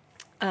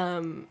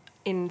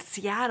in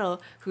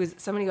Seattle, who's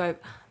somebody who I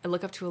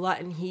look up to a lot,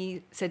 and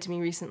he said to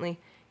me recently,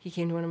 he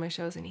came to one of my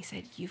shows and he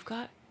said, "You've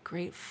got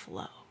great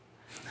flow."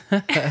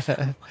 And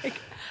I'm like,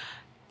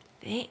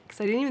 thanks.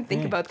 I didn't even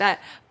think about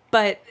that,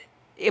 but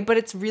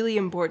it's really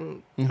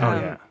important.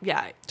 yeah.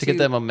 Yeah. To get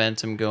that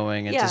momentum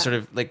going and Yeah. to sort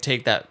of like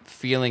take that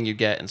feeling you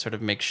get and sort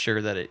of make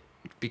sure that it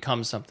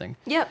becomes something.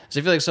 Yep. So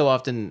I feel like so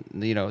often,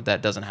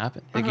 that doesn't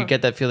happen. Like you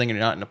get that feeling and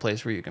you're not in a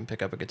place where you can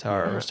pick up a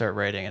guitar or start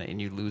writing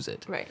and you lose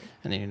it. Right.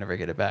 And then you never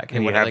get it back.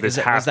 and you what- have like, this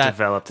is that-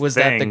 half-developed was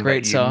thing that the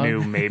great that you song?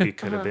 knew maybe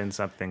could have been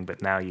something,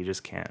 but now you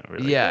just can't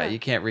really. Yeah, you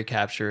can't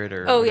recapture it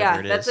or Oh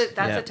whatever yeah, it is.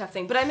 that's a tough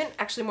thing. But I meant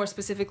actually more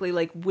specifically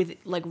like with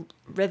like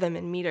rhythm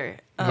and meter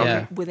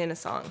Yeah. within a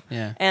song.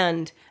 Yeah.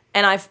 And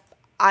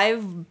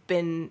I've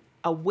been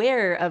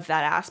aware of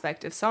that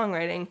aspect of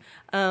songwriting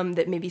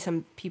that maybe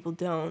some people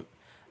don't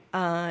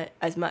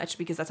as much,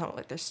 because that's not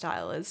what their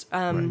style is.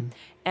 And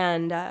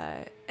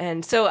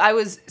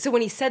so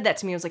when he said that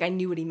to me, I was like, I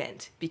knew what he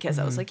meant, because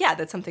I was like, yeah,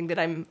 that's something that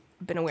I've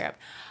been aware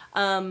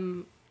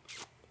of.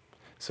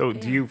 So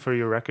do you, for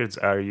your records,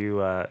 you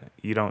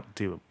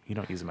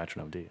don't use a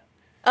metronome, do you?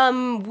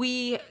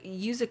 We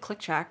use a click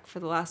track for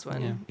the last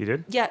one. Yeah. You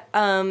did? Yeah,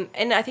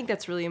 and I think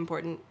that's really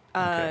important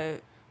Okay.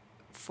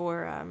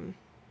 for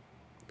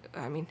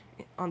I mean,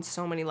 on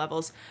so many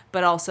levels,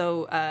 but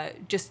also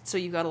just so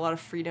you got a lot of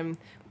freedom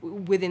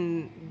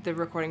within the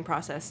recording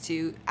process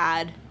to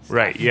add stuff.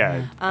 Right.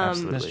 Yeah.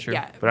 Absolutely. That's true.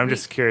 Yeah, But I'm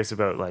just curious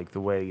about like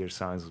the way your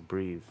songs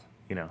breathe.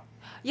 You know.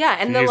 Yeah,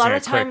 and a Using lot a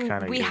of click time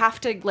kinda we get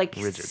have to like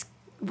rigid.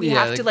 we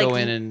have like to like go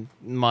in and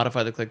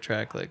modify the click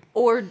track, like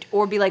or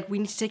be like, we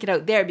need to take it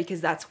out there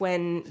because that's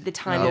when the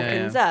time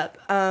opens up.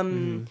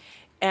 And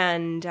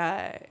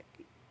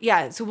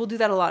yeah, so we'll do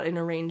that a lot in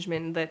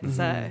arrangement. That's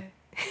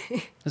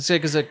let's say,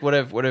 because like what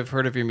I've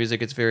heard of your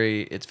music, it's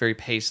very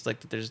paced.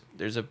 Like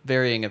there's a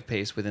varying of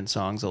pace within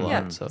songs a lot.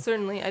 yeah, So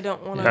certainly. I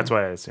don't want to. That's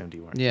why I assumed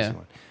you weren't. Yeah.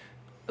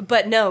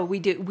 But no, we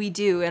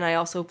do, and I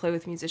also play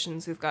with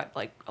musicians who've got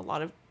like a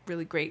lot of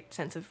really great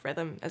sense of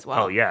rhythm as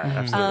well. Oh yeah,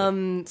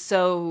 absolutely.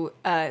 So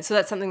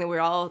that's something that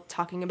we're all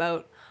talking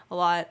about a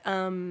lot.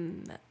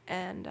 But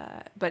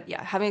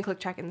yeah, having a click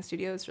track in the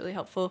studio is really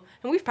helpful.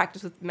 And we've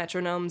practiced with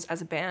metronomes as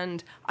a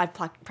band. I've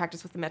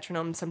practiced with the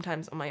metronome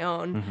sometimes on my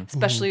own,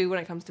 especially when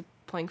it comes to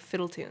playing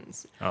fiddle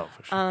tunes. Oh,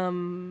 for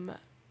sure.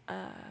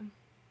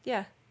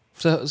 Yeah.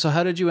 So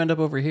how did you end up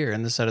over here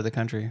in this side of the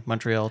country,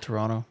 Montreal,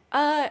 Toronto?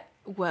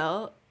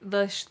 Well,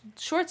 the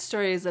short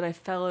story is that I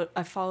followed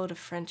a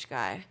French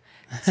guy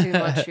to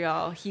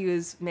Montreal. He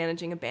was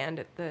managing a band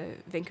at the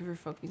Vancouver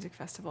Folk Music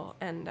Festival,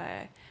 and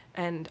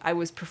I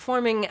was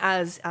performing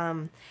as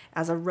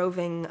a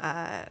roving.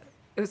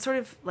 It was sort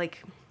of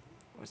like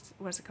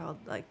what's it called?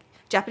 Like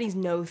Japanese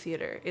No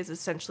theater is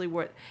essentially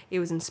what it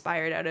was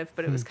inspired out of,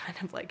 but it was kind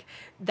of like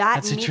that.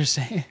 That's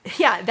interesting.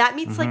 Yeah, that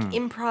meets like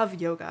improv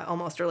yoga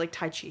almost, or like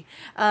Tai Chi.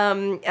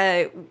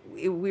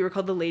 We were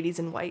called the Ladies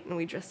in White, and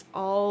we dressed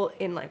all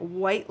in like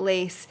white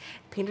lace,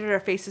 painted our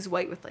faces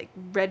white with like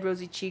red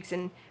rosy cheeks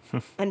and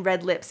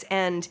red lips.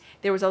 And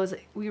there was always,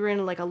 we were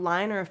in like a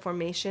line or a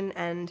formation,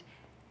 and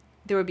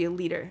there would be a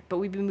leader, but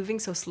we'd be moving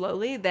so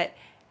slowly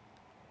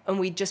and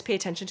we'd just pay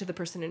attention to the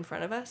person in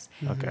front of us,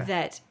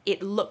 that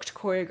it looked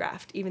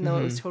choreographed, even though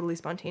it was totally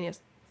spontaneous.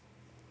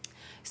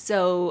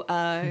 So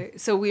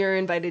we were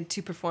invited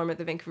to perform at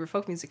the Vancouver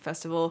Folk Music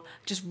Festival,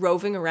 just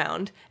roving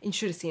around. And you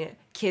should have seen it.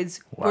 Kids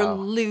were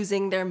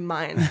losing their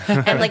minds,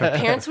 and like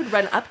parents would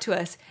run up to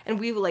us, and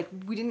we were like,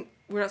 we're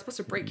not supposed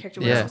to break character.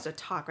 We're not supposed to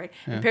talk, right?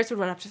 Yeah. And parents would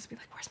run up to us and be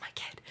like, "Where's my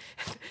kid?"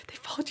 They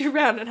followed you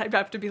around, and I'd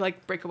have to be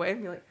like, break away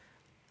and be like,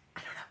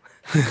 "I don't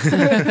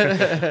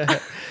know."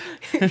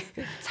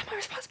 It's not my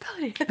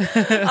responsibility.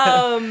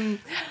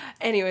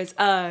 Anyways,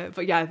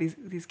 but yeah,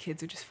 these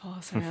kids would just follow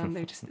us around.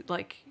 They're just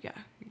like, yeah,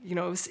 you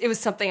know, it was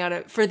something out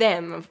of, for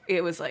them,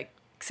 it was like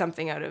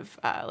something out of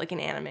like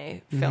an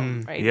anime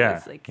film, right? Yeah. It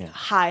was like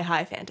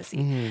high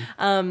fantasy.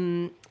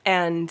 And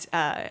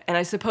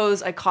I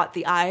suppose I caught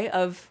the eye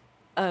of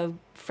a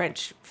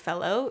French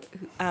fellow,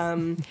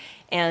 and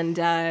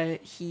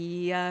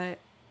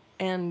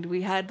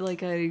we had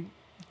like a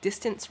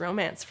distance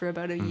romance for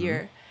about a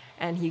year.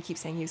 And he keeps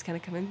saying he was going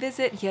to come and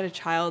visit. He had a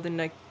child, and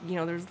like, you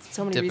know, there's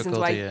so many reasons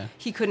why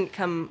he couldn't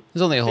come.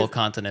 There's only a whole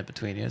continent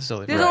between you. It's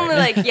totally there's only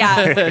like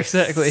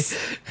exactly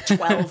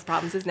 12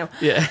 provinces. No.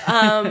 Yeah.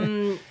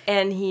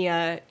 And he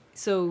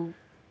so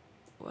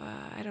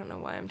I don't know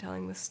why I'm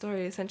telling this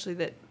story. Essentially,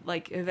 that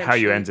like eventually how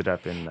you ended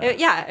up in.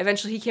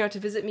 Eventually he came out to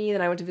visit me,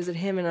 and I went to visit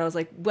him, and I was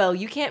like, well,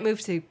 you can't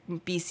move to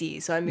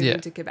BC, so I'm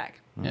moving to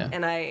Quebec. Yeah.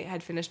 And I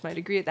had finished my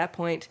degree at that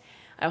point.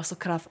 I also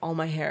cut off all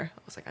my hair.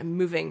 I was like, I'm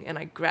moving, and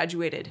I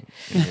graduated,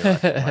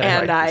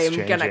 and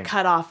I'm gonna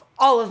cut off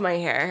all of my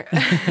hair.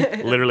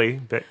 Literally,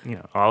 but you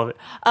know, all of it.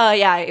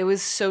 Yeah, it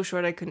was so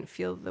short I couldn't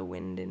feel the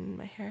wind in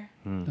my hair.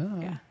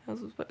 Yeah,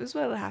 it was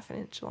about a half an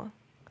inch long.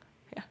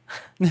 Yeah.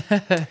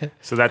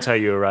 So that's how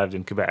you arrived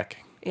in Quebec.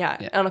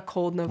 Yeah, on a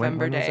cold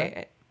November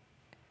day.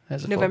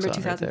 That's a November folk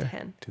song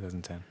 2010. Right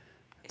 2010.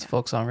 It's a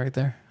folk song right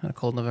there on a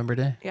cold November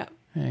day. Yeah.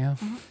 There you go.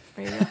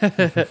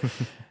 There you go.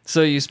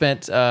 So you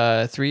spent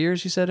 3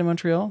 years, you said, in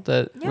Montreal,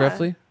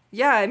 roughly?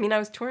 Yeah, I mean, I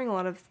was touring a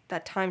lot of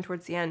that time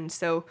towards the end,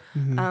 so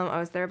I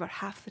was there about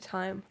half the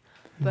time.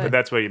 But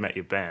that's where you met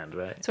your band,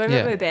 right? So I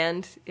met my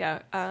band, yeah.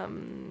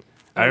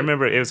 I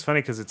remember it was funny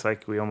because it's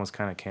like we almost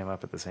kind of came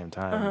up at the same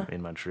time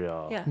in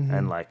Montreal. Yeah.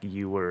 And like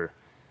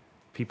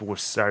people were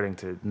starting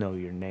to know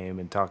your name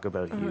and talk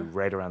about you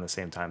right around the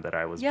same time that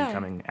I was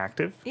becoming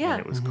active. Yeah.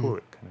 And it was cool.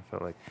 It kind of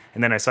felt like,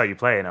 and then I saw you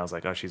play and I was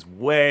like, oh, she's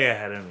way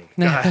ahead of me.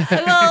 God.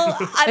 Well,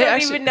 I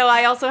don't even know.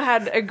 I also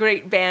had a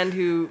great band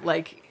who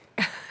like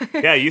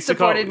yeah, you used to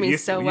supported call, me you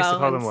so you well. used to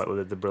call them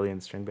what, the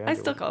Brilliant String Band? I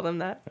still call them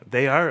that.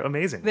 They are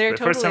amazing. They're the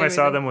first time totally I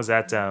saw amazing. them was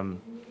at the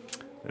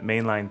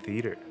Mainline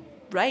Theater.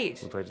 Right.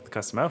 We played at the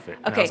Custom Outfit.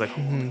 And Okay. I was like,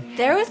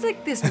 There was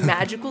like this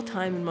magical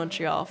time in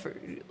Montreal for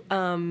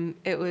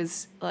it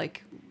was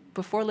like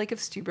before Lake of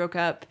Stew broke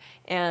up,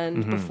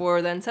 and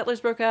before then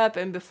Settlers broke up,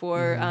 and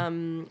before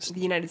the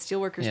United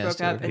Steelworkers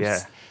broke up,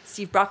 and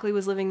Steve Broccoli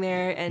was living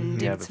there, and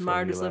David before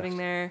Simard you was left. living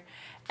there,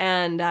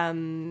 and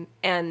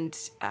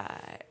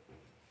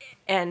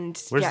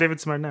where's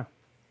David Simard now?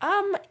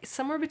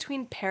 Somewhere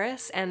between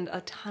Paris and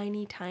a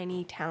tiny,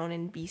 tiny town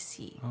in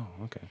BC. Oh,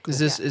 okay. Is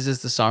this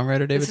the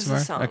songwriter David This is the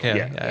Samar? songwriter. Okay,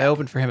 Yeah. I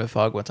opened for him at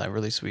Fog one time.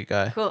 Really sweet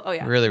guy. Cool. Oh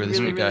yeah. Really, really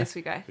sweet guy. Really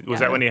sweet guy. Was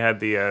that when you had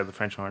the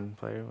French horn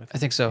player with? I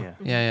think so.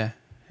 Yeah.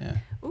 Yeah.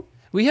 Ooh.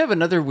 We have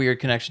another weird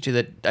connection too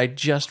that I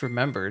just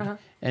remembered, Uh-huh.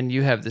 and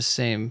you have the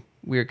same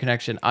weird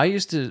connection. I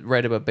used to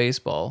write about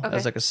baseball Okay.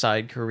 as like a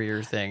side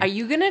career thing. Are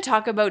you gonna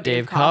talk about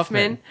Dave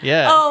Kaufman? Kaufman?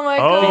 Yeah. Oh my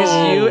god.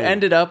 Because you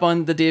ended up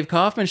on the Dave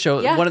Kaufman show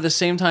Yeah. one of the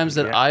same times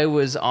that Yeah. I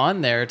was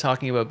on there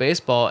talking about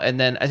baseball, and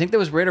then I think that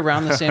was right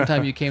around the same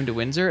time you came to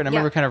Windsor, and I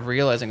remember kind of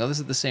realizing, oh, this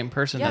is the same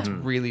person. Yeah. That's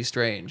really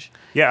strange.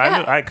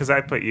 Yeah, Yeah. because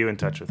I put you in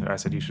touch with her. I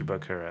said you should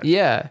book her.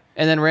 Yeah,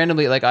 and then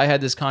randomly, like I had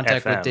this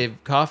contact with FM. Dave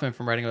Kaufman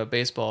from writing about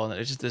baseball, and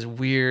it's just this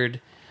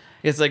weird.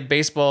 It's like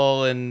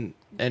baseball and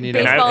you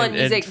know Baseball and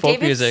music. folk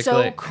David's music. so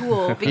like,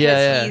 cool because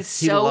Yeah. he's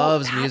He so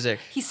loves music.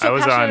 He's I so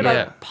was passionate on, about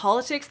Yeah.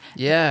 politics,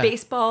 Yeah.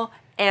 baseball,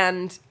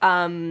 and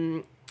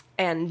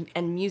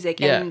music.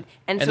 Yeah,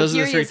 And so those are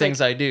here the he three is,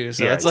 things like, I do.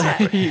 So Yeah, that's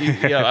like,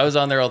 you know, I was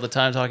on there all the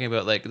time talking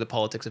about like the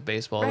politics of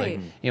baseball. Right. Like,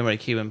 you know, when a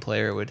Cuban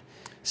player would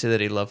say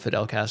that he loved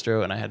Fidel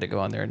Castro, and I had to go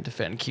on there and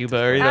defend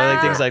Cuba, or you know,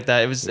 like things like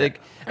that. It was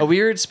like a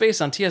weird space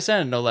on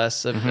TSN, no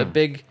less, a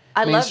big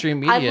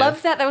mainstream media. I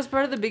love that. That was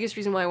part of the biggest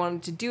reason why I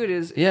wanted to do it.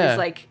 Is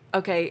like,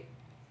 okay,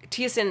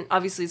 TSN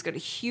obviously has got a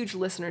huge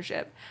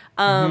listenership,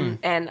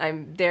 and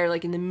I'm there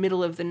like in the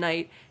middle of the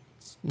night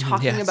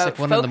talking Yeah, it's about like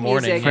 1 in folk the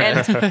morning.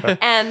 music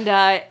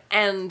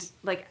and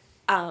like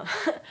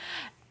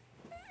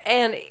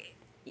and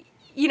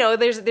you know,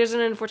 there's an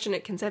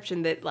unfortunate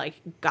conception that like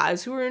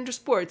guys who are into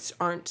sports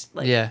aren't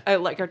like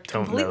are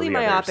completely the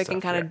other myopic stuff,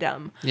 and kind of yeah.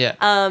 dumb. Yeah.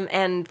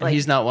 And like And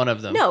he's not one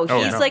of them. No,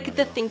 he's no, like no,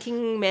 the no.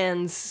 thinking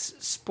man's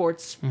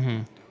sports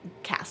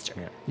caster,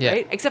 Yeah.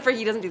 right? Except for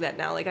he doesn't do that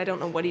now. Like I don't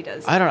know what he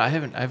does. I don't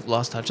know. I've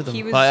lost touch with them.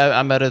 He was- Well,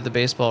 I'm out of the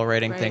baseball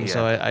writing thing, Right.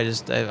 so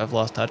I've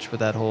lost touch with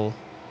that whole.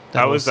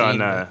 I was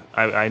on.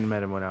 I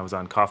met him when I was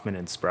on Kaufman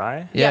and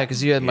Spry. Yeah,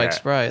 because you had Mike Yeah,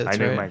 Spry. That's I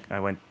knew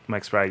right.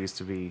 Mike Spry used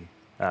to be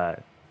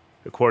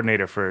the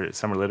coordinator for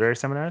summer literary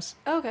seminars,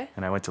 Oh, okay.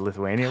 and I went to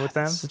Lithuania with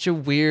them. Such a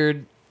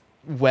weird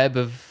web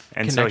of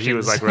And so he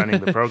was like connections.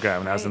 running the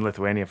program, and I was in Right.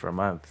 Lithuania for a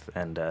month,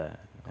 and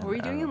What were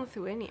you doing in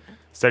Lithuania?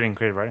 studying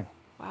creative writing.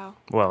 Wow.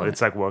 Well, it's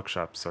like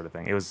workshop sort of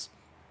thing. It was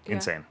Yeah.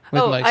 insane.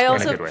 With Oh, Mike I Spry.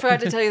 also In a good way. forgot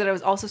to tell you that I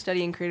was also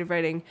studying creative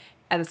writing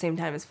at the same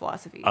time as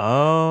philosophy.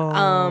 Oh,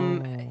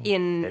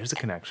 In there's a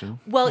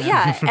connection. Well,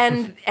 yeah,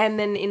 and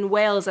then in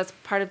Wales, that's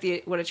part of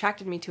what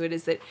attracted me to it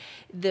is that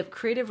the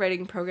creative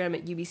writing program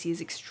at UBC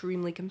is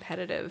extremely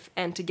competitive,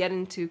 and to get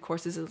into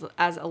courses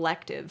as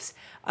electives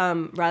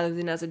rather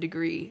than as a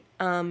degree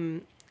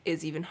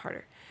is even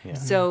harder. Yeah.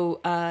 So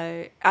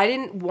I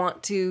didn't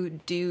want to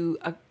do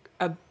a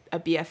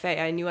BFA.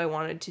 I knew I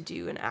wanted to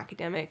do an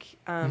academic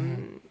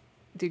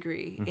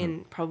degree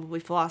in probably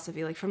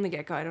philosophy, like from the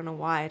get go. I don't know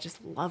why, I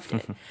just loved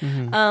it.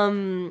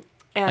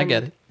 And I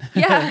get it.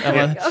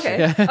 Yeah.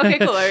 Okay. Okay.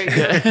 Cool. All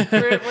right.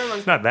 We're among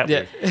It's not that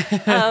Yeah.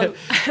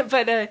 weird.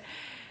 but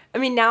I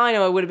mean, now I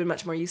know it would have been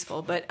much more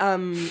useful. But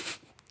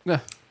Yeah.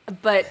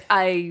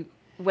 I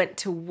went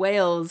to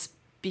Wales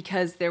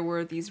because there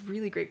were these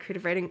really great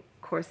creative writing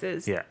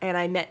courses, Yeah. and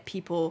I met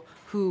people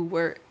who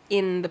were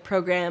in the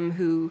program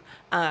who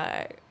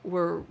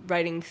were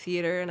writing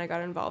theater, and I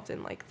got involved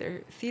in like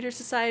their theater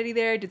society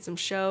there. I did some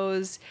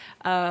shows.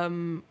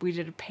 We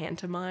did a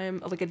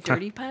pantomime, like a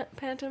dirty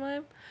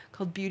pantomime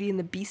called Beauty and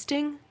the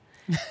Beasting.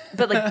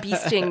 But like bee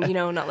sting, you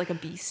know, not like a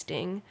bee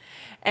sting.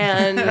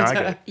 And No, I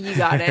get it. you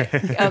got it.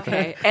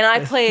 Okay. And I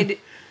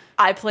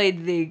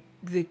played the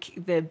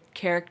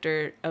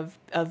character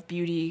of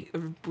Beauty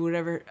or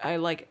whatever I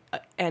like,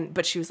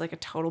 but she was like a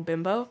total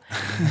bimbo.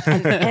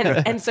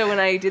 And so when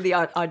I did the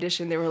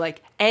audition, they were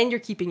like, "And you're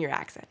keeping your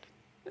accent,"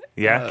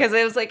 Yeah. because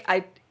it was like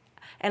I've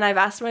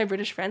asked my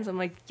British friends, I'm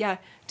like, yeah,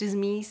 does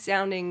me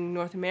sounding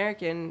North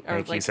American or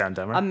Make you like sound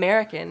dumber?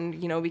 American,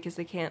 you know, because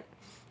they can't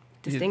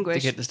distinguish.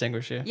 They can't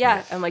distinguish, yeah.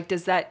 Yeah, I'm like,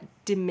 does that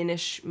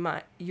diminish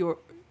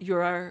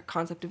your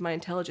concept of my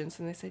intelligence?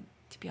 And they said,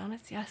 to be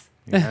honest, yes.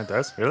 Yeah, it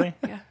does. Really?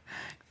 Yeah,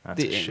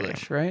 That's The a shame.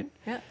 English, right?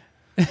 yeah.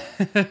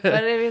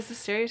 But it is a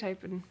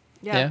stereotype, and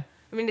Yeah.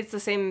 I mean, it's the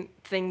same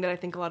thing that I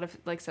think a lot of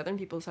like Southern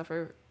people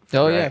suffer.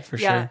 Oh, Right. yeah, for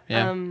sure.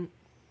 Yeah.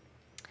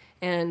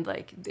 And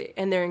like,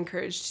 they're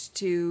encouraged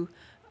to,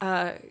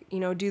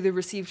 do the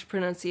received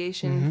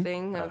pronunciation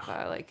thing of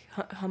like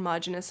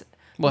homogenous.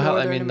 Well,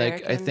 I Northern mean, like, I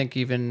American. think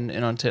even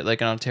in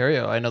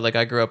Ontario, I know, like,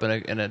 I grew up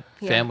in a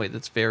Yeah. family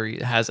that's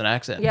has an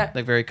accent, Yeah.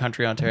 like very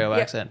country Ontario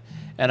Yeah. accent,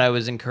 and I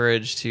was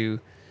encouraged to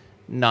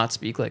not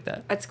speak like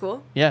that. At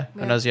school. Yeah,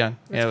 when Yeah. I was young,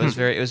 That's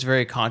it was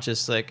very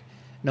conscious, like,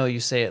 no, you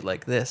say it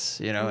like this,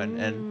 you know,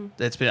 and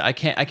it's been I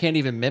can't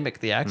even mimic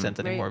the accent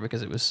anymore Right.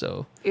 because it was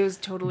so It was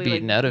totally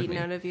beaten like out of beaten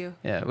me. out of you.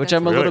 yeah, which That's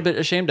I'm a little Really? bit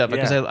ashamed of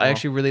because Yeah, I well.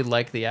 actually really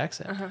like the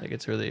accent. Like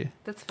it's really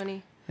That's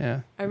funny. yeah.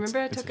 I remember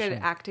I it's took a an shame.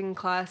 acting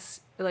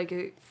class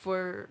like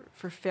for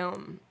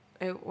film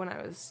when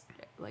I was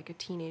like a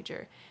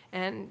teenager,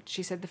 and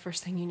she said the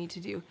first thing you need to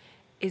do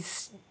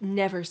is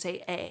never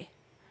say a.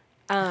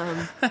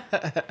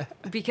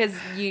 because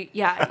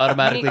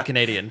Automatically you need-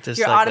 Canadian. Just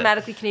You're like that.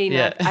 automatically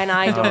Canadian, Yeah. and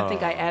I don't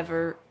think I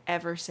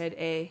ever said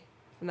A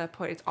from that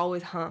point. It's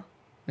always huh.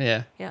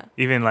 Yeah. Yeah.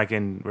 Even like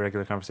in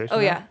regular conversation? Oh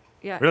now? yeah.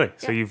 Yeah. Really?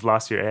 So Yeah. you've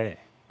lost your A?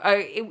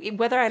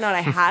 Whether or not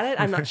I had it,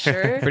 I'm not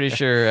sure. Pretty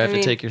sure I have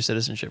mean- to take your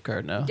citizenship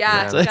card now.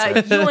 Yeah, Yeah,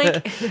 that's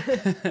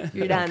yoink.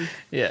 You're done.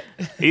 Yeah.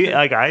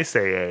 Like I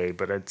say A,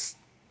 but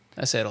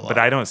I say it a lot. but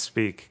I don't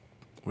speak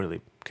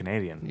really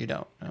Canadian. You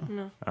don't.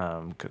 No.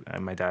 'Cause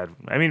my dad,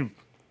 I mean,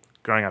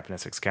 growing up in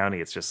Essex County,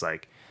 it's just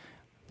like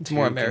It's two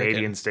more American.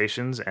 Canadian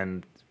stations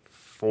and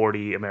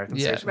 40 American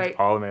Yeah. stations, Right.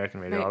 all American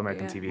radio, Right, all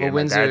American yeah. TV. Well, and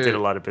my dad Windsor- did a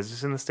lot of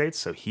business in the States,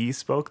 so he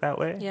spoke that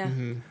way. Yeah.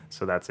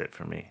 So that's it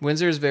for me.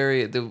 Windsor's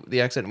very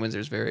the accent in Windsor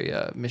is very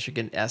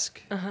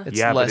Michigan-esque. It's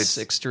Yeah, but less it's-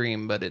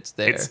 extreme, but it's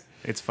there.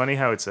 It's funny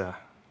how it's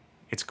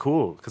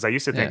cool because I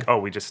used to think, Yeah. oh,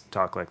 we just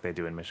talk like they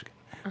do in Michigan,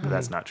 but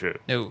that's not true.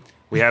 No.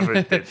 We have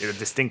a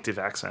distinctive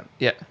accent.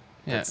 Yeah.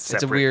 Yeah. It's It's a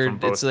separate weird. from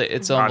both It's like,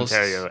 it's almost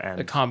Ontario and-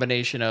 a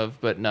combination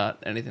of, but not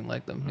anything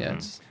like them. Yeah.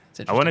 It's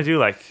I interesting. want to do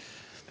like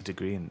a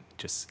degree in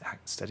just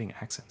studying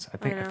accents.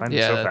 I know. find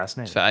Yeah. them so it's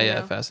fascinating. yeah, know.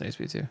 it fascinates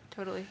me too.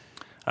 Totally.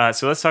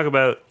 So let's talk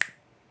about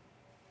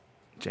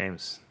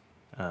James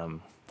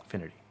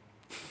Finnerty.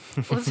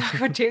 Let's talk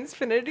about James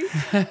Finnerty.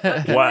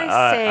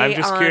 I'm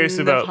just curious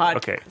about.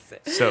 Okay,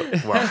 so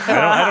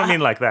I don't mean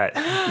like that.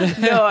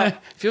 No.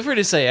 Feel free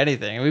to say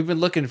anything. We've been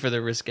looking for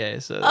the risque.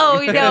 So Oh,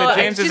 no.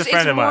 James is a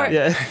friend of mine.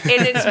 Yeah.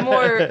 And it's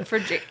more for.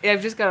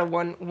 I've just got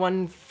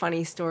one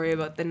funny story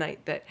about the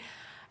night that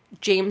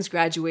James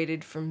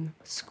graduated from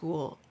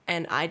school,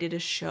 and we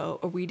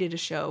did a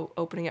show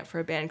opening up for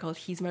a band called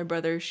He's My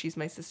Brother, She's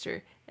My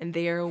Sister, and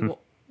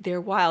they're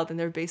wild, and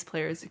their bass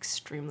player is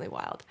extremely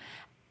wild.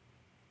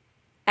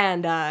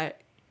 And I'm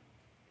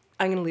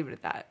gonna leave it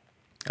at that.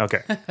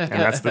 Okay, and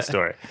that's the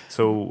story.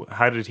 So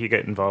how did he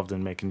get involved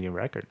in making your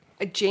record?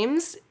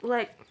 James,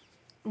 like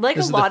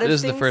This a lot of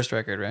this things. is the first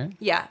record, right?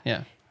 Yeah.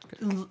 Yeah.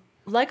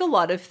 Like a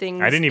lot of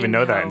things. I didn't even in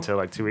know that how- until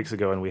like 2 weeks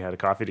ago when we had a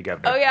coffee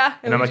together. Oh, yeah.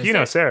 And I'm we like, just you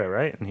know said- Sarah,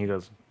 right? And he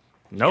goes,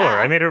 no, Yeah.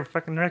 I made her a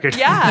fucking record.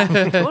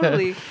 Yeah,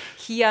 totally.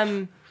 He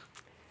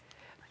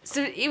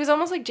so it was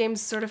almost like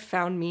James sort of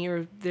found me,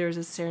 or there's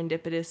a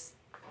serendipitous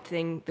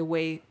thing, the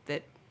way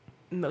that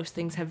most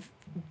things have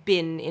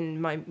been in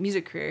my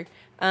music career.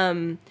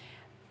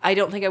 I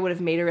don't think I would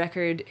have made a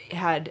record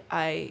had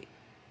I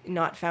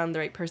not found the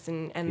right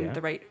person and Yeah.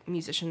 the right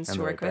musicians And to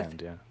the work right with.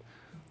 band,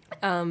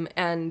 yeah.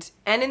 And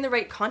in the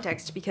right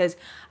context, because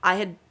I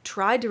had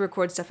tried to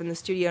record stuff in the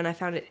studio and I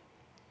found it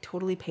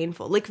totally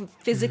painful, like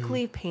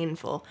physically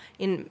painful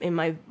in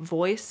my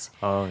voice.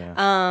 Oh yeah.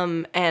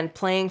 And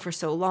playing for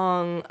so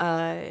long,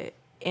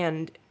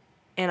 and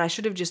I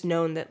should have just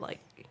known that, like,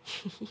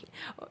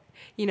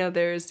 you know,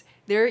 there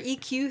are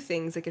EQ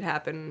things that could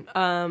happen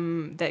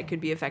that could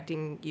be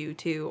affecting you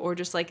too, or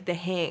just like the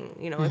hang,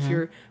 you know,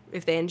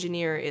 if the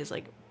engineer is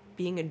like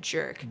being a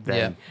jerk,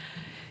 Then-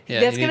 Yeah.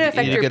 that's you gonna need-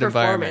 affect you need a your good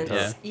environment,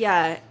 performance.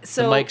 Yeah. Yeah.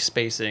 So The mic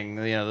spacing,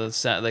 the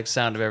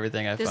sound of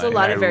everything. I There's find. a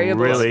lot I of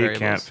variables. really Variables.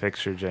 can't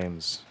picture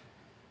James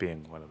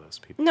being one of those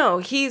people.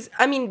 No,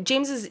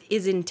 James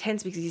is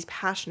intense because he's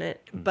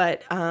passionate,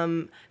 but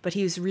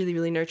he was really,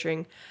 really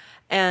nurturing.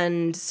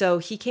 And so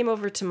he came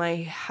over to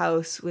my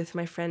house with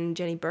my friend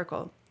Jenny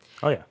Burkle.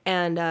 Oh yeah.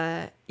 And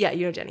yeah,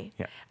 you know Jenny.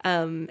 Yeah.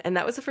 And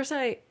that was the first time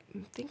I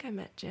think I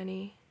met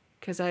Jenny,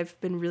 because I've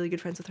been really good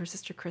friends with her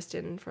sister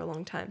Kristen for a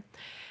long time.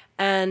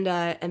 And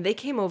they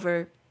came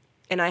over,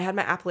 and I had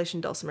my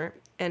Appalachian dulcimer,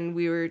 and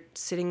we were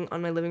sitting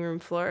on my living room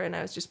floor, and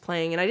I was just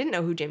playing, and I didn't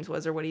know who James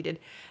was or what he did.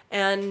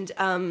 And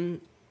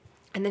then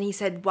he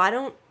said, "Why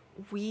don't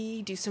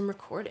we do some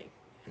recording?"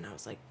 And I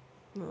was like,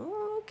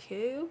 "Oh,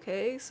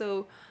 okay."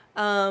 So,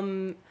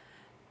 and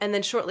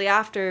then shortly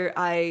after,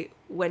 I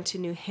went to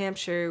New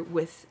Hampshire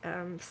with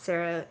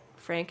Sarah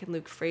Frank and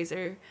Luke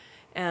Fraser,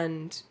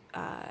 and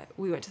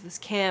we went to this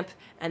camp.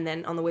 And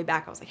then on the way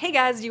back, I was like, "Hey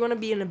guys, do you want to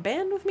be in a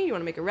band with me? You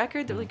want to make a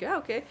record?" They're like, "Yeah,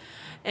 okay."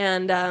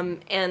 And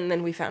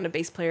then we found a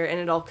bass player, and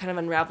it all kind of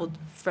unraveled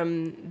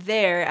from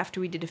there. After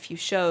we did a few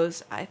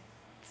shows, I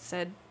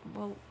said,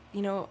 "Well,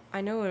 you know,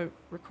 I know a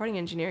recording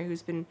engineer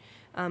who's been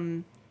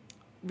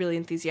really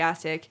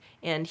enthusiastic,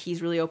 and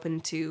he's really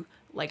open to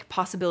like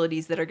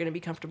possibilities that are going to be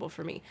comfortable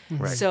for me."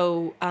 Right.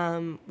 So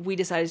we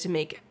decided to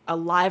make a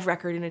live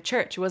record in a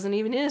church. It wasn't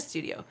even in a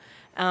studio,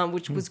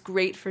 which was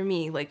great for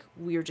me. Like,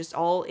 we were just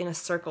all in a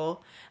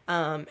circle,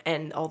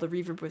 and all the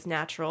reverb was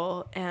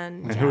natural.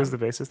 And Who was the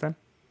bassist then?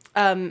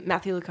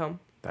 Matthew Lacombe.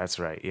 That's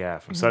right. Yeah,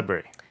 from Mm-hmm.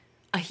 Sudbury.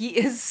 He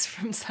is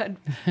from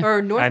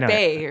or North I know.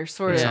 Bay, or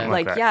sort of Yeah.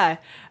 like, Something like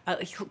yeah,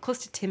 close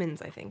to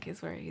Timmins, I think,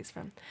 is where he's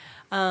from.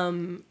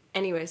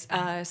 Anyways,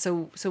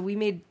 so we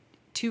made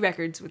 2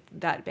 records with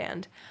that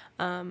band,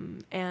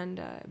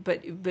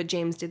 but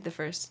James did the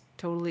first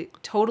totally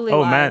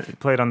Oh, live. Matt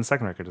played on the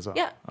second record as well.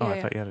 Yeah, Oh, yeah, I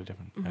yeah. thought you had a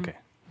different. Okay.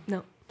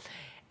 No.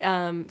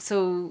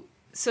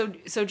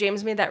 So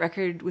James made that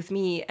record with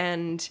me,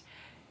 and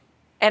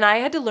And I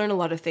had to learn a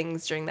lot of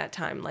things during that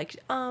time, like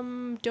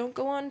don't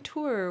go on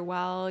tour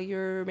while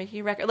you're making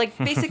a record. Like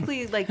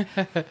basically, like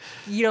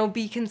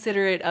be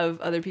considerate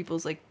of other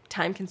people's like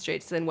time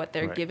constraints and what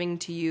they're giving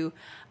to you.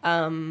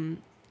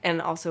 And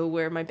also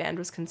where my band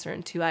was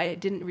concerned too. I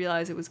didn't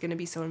realize it was going to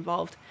be so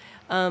involved.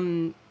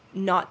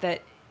 Not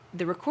that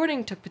the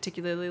recording took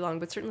particularly long,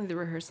 but certainly the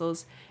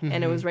rehearsals,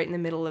 and it was right in the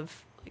middle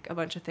of like a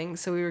bunch of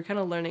things. So we were kind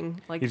of learning.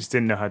 Like you just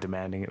didn't know how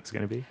demanding it was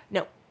going to be.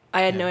 No,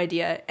 I had no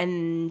idea,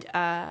 and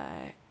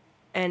I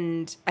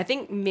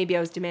think maybe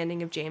I was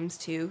demanding of James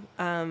too.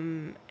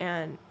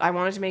 And I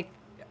wanted to make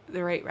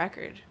the right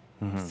record.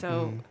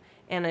 So,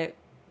 and it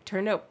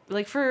turned out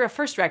like for a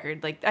first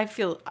record, like I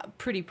feel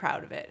pretty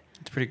proud of it.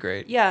 It's pretty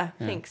great. Yeah,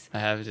 thanks. I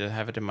have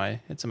it in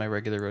my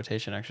regular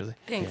rotation actually.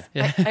 Thanks.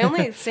 Yeah. I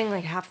only sing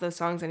like half those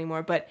songs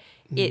anymore, but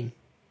it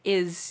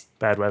is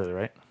Bad Weather,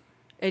 right?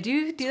 I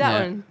do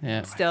that one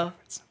still.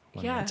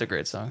 Yeah, it's a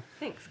great song.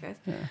 Thanks, guys.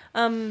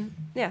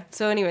 Yeah.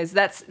 So, anyways,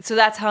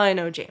 that's how I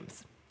know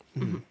James.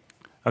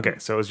 Okay,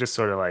 so it was just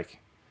sort of like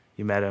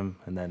you met him,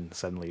 and then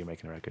suddenly you're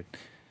making a record.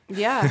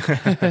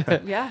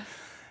 Yeah. Yeah.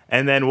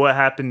 And then what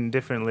happened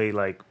differently?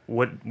 Like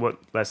what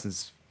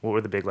lessons? What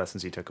were the big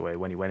lessons you took away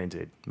when you went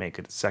into make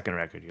a second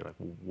record? You're like,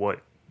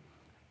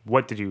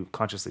 what did you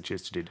consciously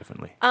choose to do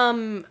differently?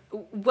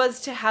 Was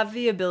to have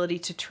the ability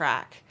to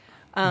track.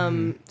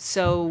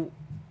 So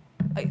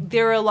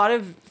there were a lot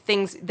of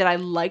things that I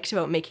liked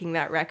about making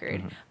that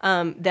record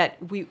that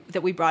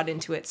we brought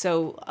into it.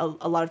 So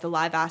a lot of the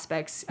live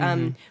aspects.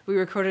 We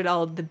recorded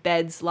all of the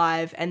beds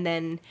live, and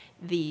then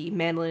the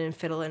mandolin,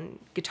 fiddle, and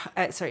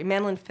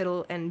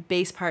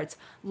bass parts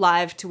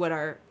live to what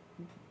our.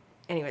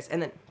 Anyways,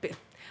 and then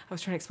I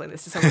was trying to explain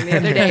this to someone the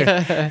other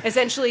day.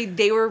 Essentially,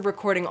 they were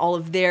recording all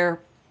of their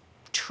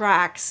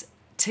tracks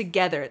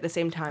together at the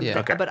same time,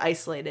 but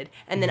isolated.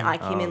 And then I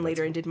came in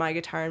later and did my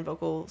guitar and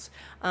vocals.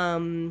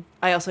 I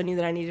also knew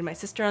that I needed my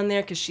sister on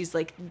there because she's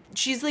like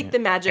the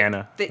magic.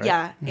 Anna, that,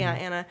 right?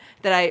 Anna.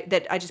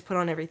 That I just put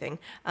on everything.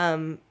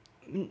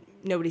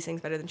 Nobody sings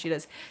better than she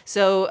does.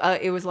 So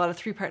it was a lot of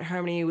 3-part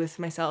harmony with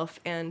myself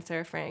and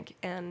Sarah Frank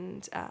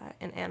and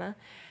Anna.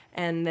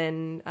 And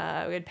then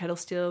we had pedal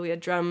steel, we had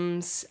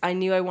drums. I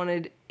knew I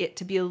wanted it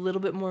to be a little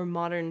bit more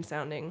modern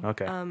sounding.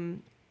 Okay.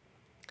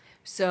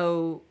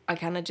 So I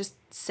kind of just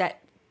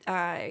set Who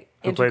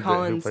Andrew played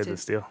Collins the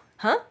steel?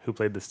 Huh? Who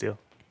played the steel?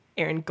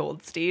 Aaron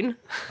Goldstein.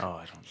 Oh,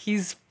 I don't.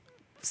 He's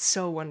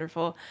so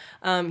wonderful.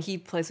 He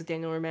plays with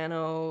Daniel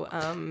Romano.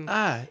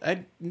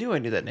 I knew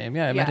that name.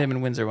 Yeah, I met him in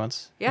Windsor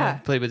once. Yeah.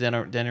 Played with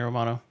Daniel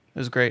Romano. It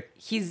was great.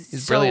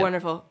 He's so brilliant.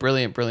 wonderful.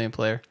 Brilliant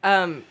player.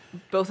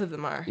 Both of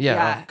them are.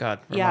 Yeah. Oh God,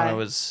 Romano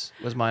was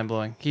mind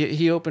blowing.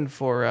 He opened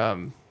for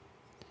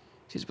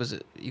was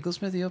it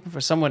Eaglesmith? He opened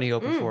for someone. He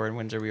opened for in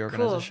Windsor. We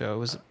organized a show. It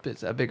was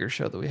a bigger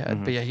show that we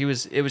had. But yeah, it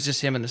was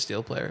just him and the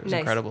steel player. It was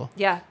incredible.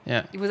 Yeah.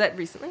 Yeah. Was that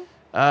recently?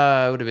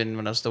 It would have been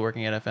when I was still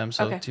working at FM,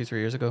 so 2-3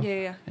 years ago.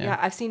 Yeah.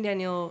 I've seen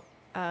Daniel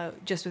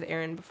just with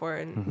Aaron before,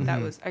 and that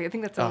was I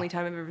think that's the only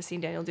time I've ever seen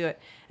Daniel do it,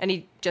 and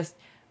he just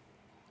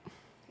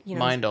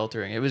mind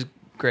altering. It was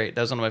great.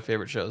 That was one of my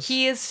favorite shows.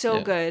 He is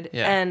so good,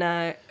 and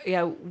I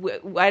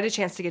had a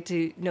chance to get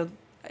to know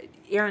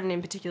Aaron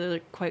in particular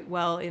quite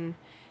well in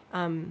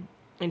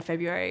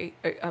February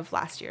of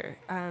last year.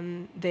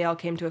 They all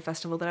came to a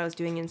festival that I was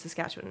doing in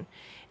Saskatchewan,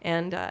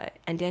 and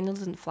Daniel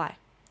doesn't fly,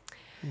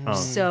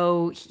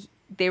 so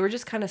they were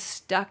just kind of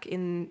stuck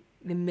in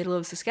the middle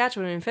of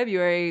Saskatchewan in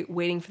February,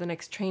 waiting for the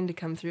next train to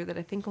come through that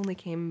I think only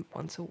came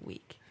once a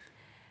week.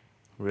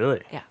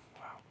 Really? Yeah.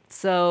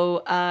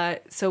 Wow.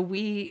 So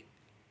we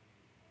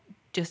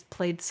just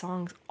played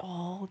songs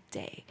all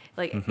day.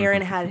 Like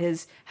Aaron had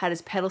his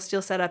pedal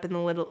steel set up in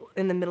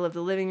the middle of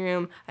the living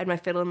room. I had my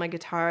fiddle and my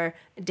guitar.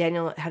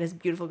 Daniel had his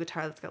beautiful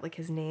guitar that's got like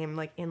his name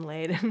like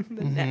inlaid in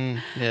the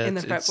neck, in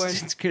the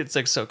fretboard. It's good. It's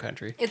like so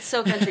country. It's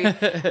so country.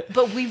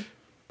 But we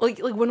like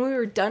when we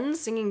were done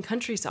singing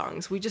country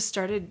songs, we just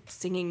started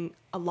singing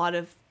a lot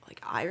of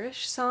like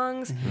Irish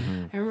songs.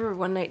 I remember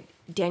one night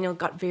Daniel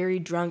got very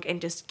drunk and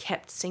just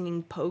kept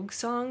singing Pogue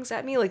songs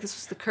at me. Like this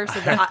was the curse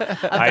of the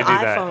iPhone.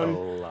 That a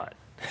lot.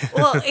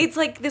 Well, it's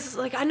like this is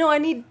like I know I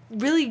need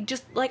really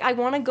just like I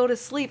want to go to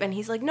sleep, and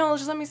he's like, no,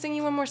 just let me sing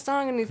you one more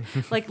song, and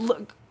he's like,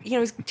 look,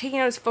 he's taking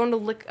out his phone to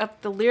look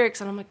up the lyrics,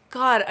 and I'm like,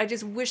 God, I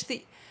just wish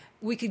that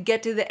we could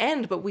get to the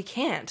end, but we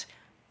can't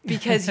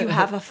because you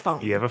have a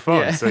phone. You have a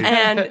phone, so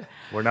and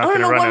we're not going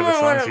to run out of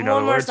songs. You know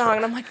one the more words song, for.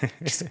 and I'm like,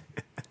 just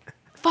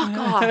fuck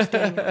off,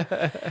 Daniel.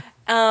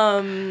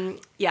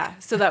 Yeah,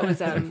 so that was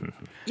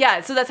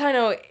so that's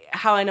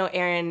how I know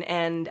Aaron,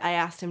 and I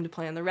asked him to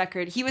play on the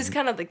record. He was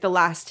kind of like the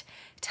last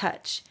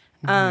touch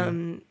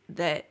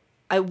that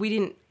we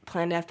didn't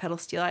plan to have pedal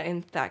steel.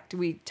 In fact,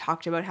 we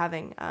talked about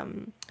having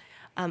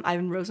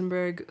Ivan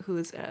Rosenberg, who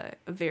is a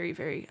very,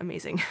 very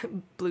amazing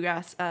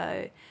bluegrass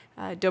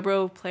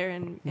dobro player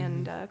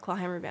and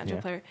clawhammer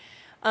banjo player.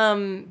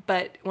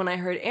 But when I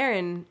heard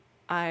Aaron,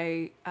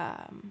 and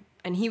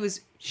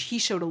he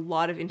showed a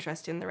lot of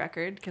interest in the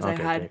record because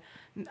I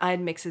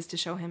had mixes to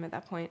show him at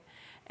that point,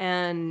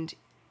 and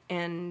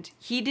and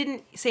he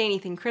didn't say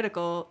anything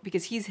critical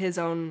because he's his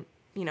own,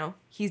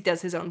 he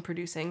does his own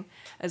producing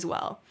as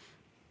well.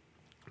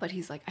 But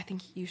he's like, I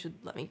think you should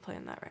let me play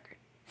on that record.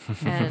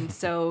 And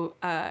so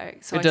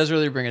it does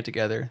really bring it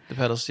together. The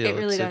pedal steel, it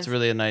really does. It's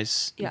really a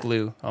nice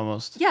glue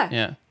almost.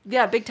 Yeah,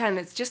 big time.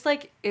 It's just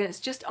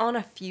on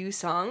a few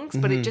songs,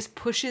 but it just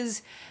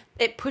pushes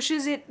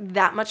it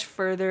that much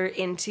further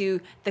into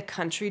the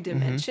country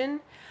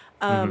dimension.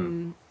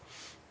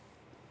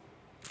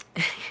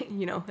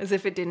 As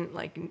if it didn't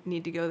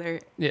need to go there.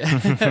 Yeah.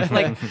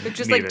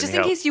 just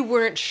in case you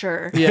weren't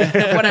sure of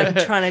Yeah. what I'm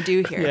trying to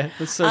do here. Yeah,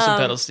 let's throw some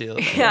pedal steel.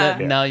 Yeah.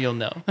 Now you'll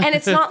know. And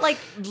it's not like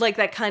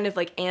that kind of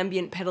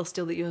ambient pedal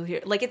steel that you'll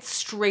hear. Like it's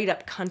straight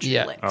up country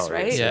licks,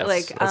 right?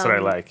 Yes. That's what I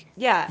like.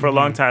 Yeah. For a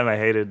long time, I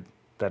hated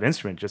that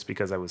instrument just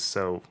because I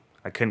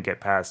couldn't get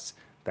past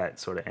that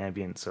sort of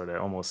ambient, sort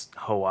of almost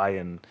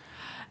Hawaiian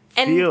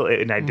feel,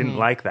 and I didn't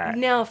like that.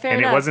 No, fair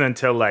enough. And it wasn't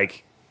until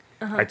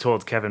I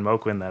told Kevin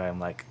Moquin that I'm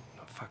like,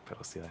 oh, fuck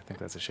pedal steel, I think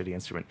that's a shitty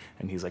instrument,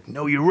 and he's like,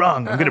 no, you're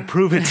wrong. I'm gonna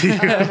prove it to you.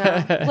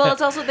 Well,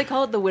 it's also, they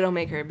call it the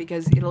Widowmaker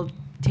because it'll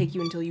take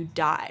you until you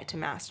die to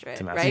master it,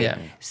 right? Yeah.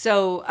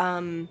 So,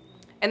 and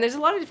there's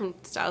a lot of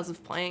different styles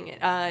of playing it.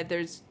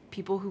 There's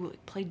people who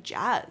play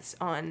jazz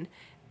on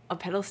a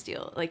pedal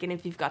steel, and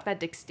if you've got that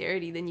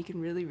dexterity, then you can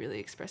really, really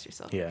express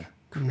yourself. Yeah.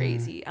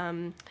 Crazy.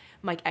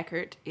 Mike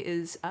Eckert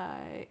is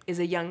a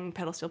young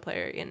pedal steel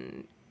player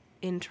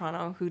in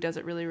Toronto who does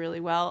it really, really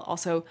well.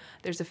 Also,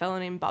 there's a fellow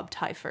named Bob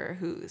Teifer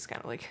who is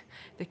kind of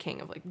the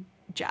king of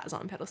jazz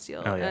on pedal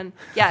steel. Oh, yeah. And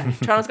yeah,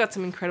 Toronto's got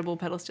some incredible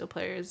pedal steel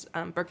players.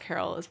 Burke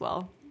Carroll as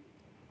well,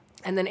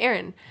 and then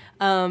Aaron.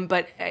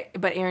 But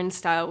Aaron's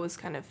style was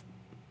kind of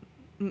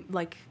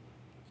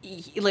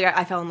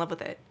I fell in love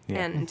with it,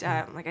 and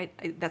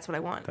that's what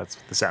I want. That's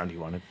the sound you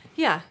wanted.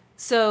 Yeah.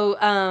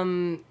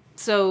 So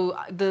so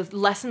the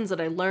lessons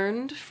that I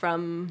learned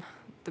from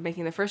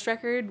making the first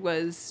record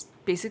was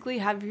basically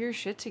have your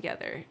shit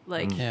together.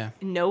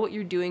 Know what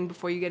you're doing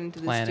before you get into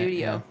the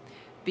studio,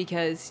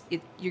 because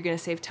you're going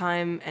to save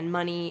time and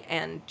money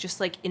and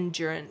just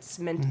endurance,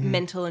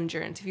 mental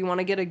endurance. If you want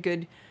to get a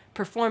good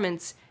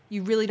performance,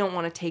 you really don't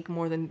want to take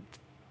more than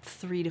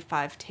 3 to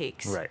 5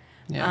 takes. Right.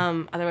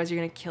 Yeah. Otherwise you're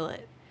going to kill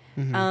it.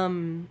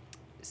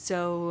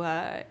 So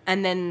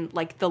and then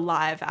the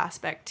live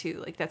aspect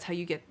too, that's how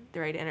you get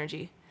the right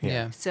energy.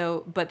 Yeah.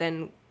 So, but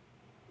then,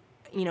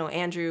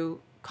 Andrew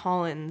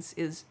Collins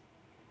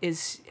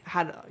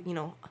had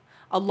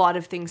a lot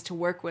of things to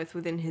work with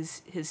within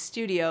his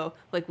studio.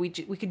 We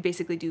could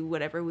basically do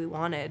whatever we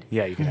wanted.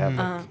 Yeah, you could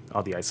have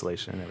all the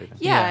isolation and everything.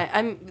 Yeah,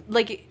 I'm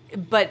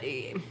but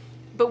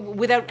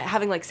without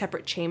having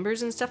separate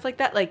chambers and stuff like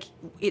that.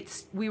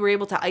 We were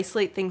able to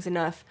isolate things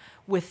enough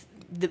with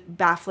the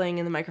baffling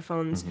and the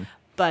microphones,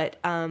 but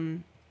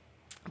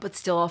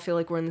still all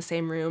feel we're in the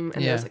same room,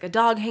 and there's a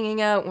dog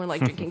hanging out, and we're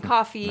drinking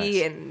coffee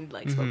Nice. and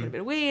smoking a bit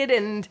of weed,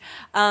 and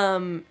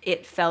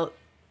it felt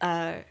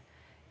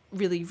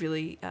really,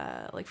 really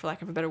for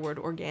lack of a better word,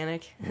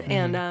 organic.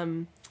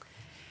 And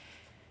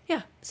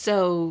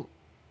so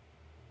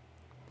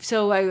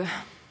I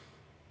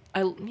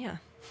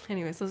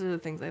anyways, those are the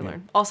things I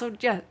learned. Also,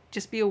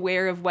 just be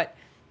aware of what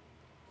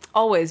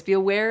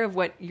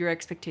your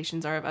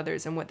expectations are of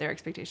others and what their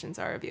expectations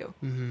are of you,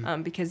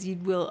 because you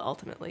will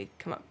ultimately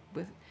come up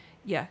with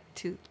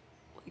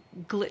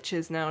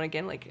glitches now and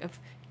again, of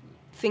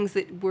things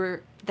that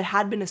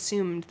had been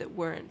assumed that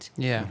weren't.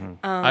 Yeah.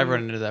 I've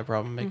run into that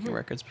problem making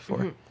records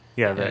before.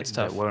 Yeah, it's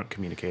tough. that weren't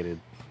communicated.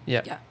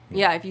 Yeah.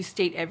 Yeah, if you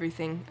state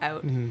everything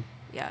out.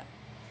 Yeah.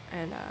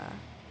 And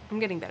I'm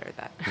getting better at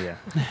that. Yeah.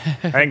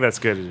 I think that's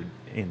good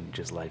in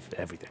just life,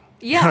 everything.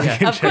 Yeah,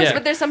 of course. Yeah.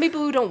 But there's some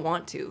people who don't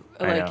want to.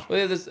 I know.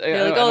 Well, it's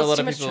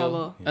too much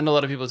trouble. I know a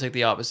lot of people take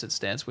the opposite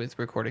stance with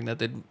recording, that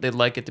they'd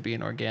like it to be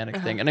an organic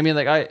thing. And I mean,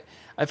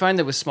 I find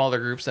that with smaller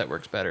groups that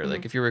works better.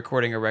 If you're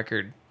recording a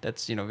record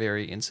that's,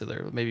 very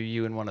insular, maybe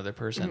you and one other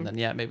person, then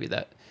maybe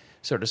that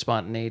sort of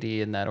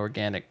spontaneity and that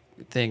organic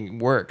thing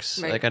works.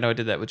 Right. I know I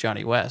did that with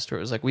Johnny West, where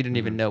it was we didn't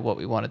even know what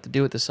we wanted to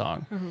do with the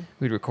song.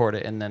 We'd record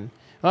it and then,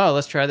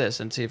 let's try this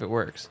and see if it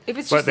works. If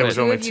it's But just there the was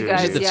two only of you two.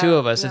 guys, Just the two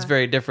of us, it's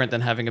very different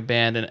than having a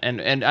band,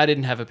 and I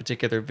didn't have a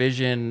particular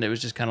vision. It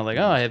was just kind of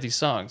I have these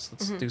songs,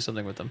 let's do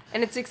something with them.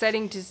 And it's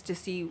exciting just to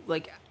see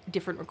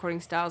different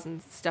recording styles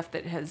and stuff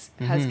that has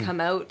come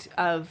out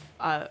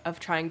of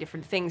trying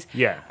different things.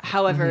 Yeah.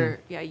 However,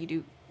 you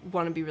do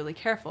want to be really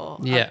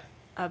careful.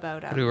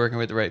 About But we're working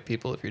with the right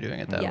people if you're doing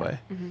it that way.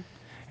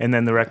 And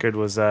then the record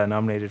was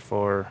nominated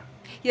for...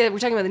 Yeah, we're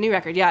talking about the new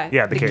record. Yeah.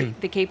 Yeah, The Cape.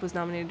 The Cape was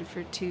nominated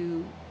for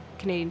 2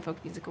 Canadian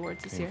Folk Music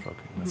Awards this year.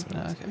 That's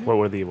nice. Okay. What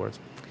were the awards?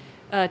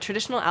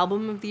 Traditional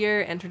Album of the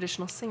Year and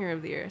Traditional Singer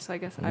of the Year. So I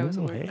guess I was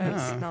hey.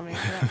 nominated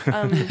for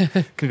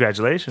that.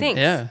 Congratulations. Thanks.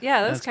 Yeah,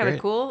 Yeah, that's that's kind of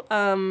great. cool.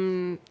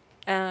 And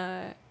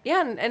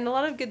a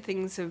lot of good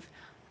things have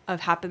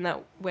happened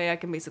that way. I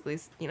can basically,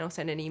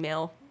 send an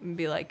email and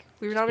be like,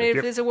 we were nominated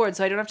Yep. for this award,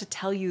 so I don't have to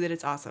tell you that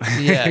it's awesome. Yeah,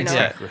 You know?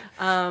 exactly.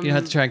 You don't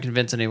have to try and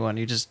convince anyone.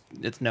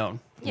 It's known.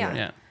 Yeah.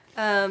 Yeah.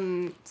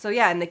 So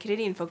yeah, and the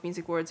Canadian Folk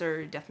Music Awards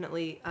are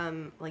definitely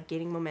like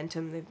gaining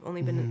momentum. They've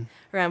only been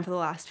around for the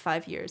last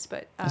 5 years,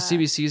 but The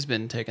CBC's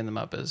been taking them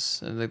up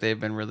as like they've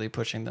been really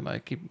pushing them. I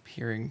keep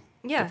hearing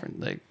different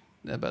like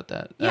about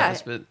that. Yeah.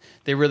 But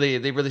they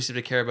really seem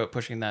to care about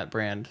pushing that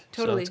brand.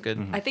 Totally, So it's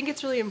good. I think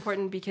it's really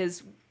important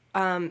because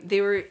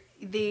they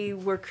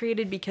were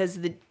created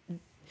because the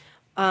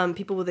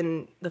people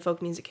within the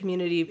folk music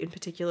community, in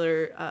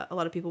particular, a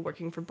lot of people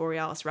working for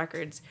Borealis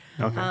Records,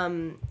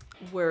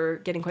 were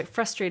getting quite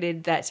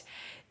frustrated that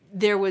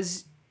there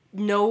was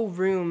no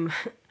room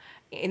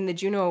in the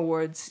Juno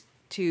Awards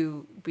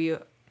to be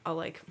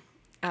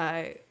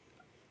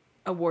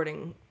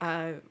awarding.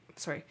 To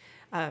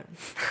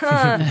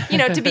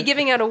be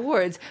giving out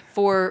awards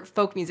for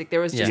folk music.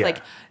 There was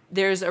just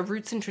there's a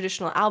roots and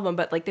traditional album,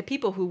 but like the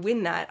people who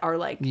win that are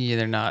like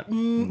they're not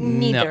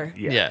neither. No.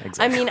 Yeah,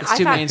 exactly. I mean, It's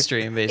too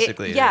mainstream,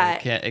 basically.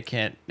 It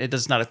It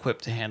does not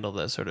equipped to handle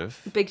the sort of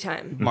big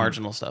time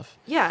marginal stuff.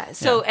 Yeah.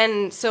 So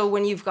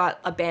when you've got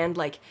a band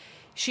like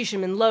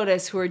Shisham and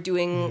Lotus who are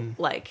doing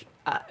like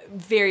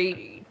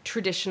very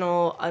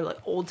traditional, like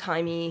old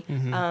timey,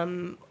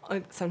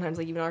 sometimes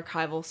like even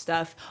archival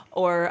stuff,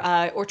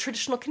 or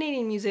traditional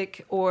Canadian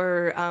music,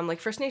 or like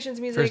First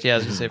Nations music. I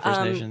was gonna say First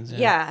Nations.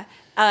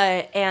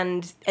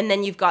 And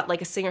then you've got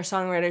like a singer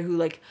songwriter who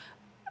like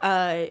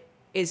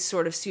is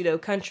sort of pseudo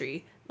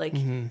country. Like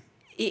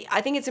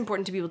I think it's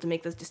important to be able to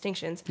make those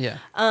distinctions. Yeah.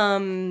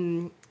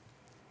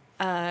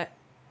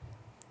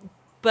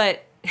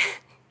 But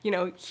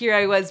here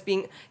I was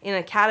being in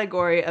a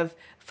category of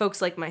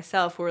folks like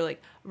myself who are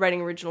like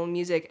writing original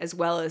music, as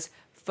well as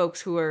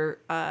folks who are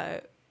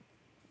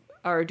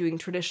doing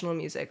traditional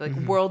music, like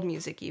world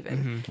music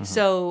even.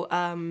 So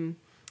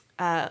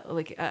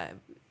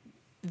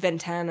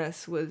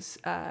Ventanas was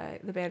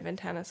the band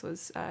Ventanas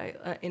was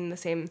in the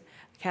same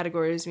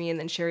category as me, and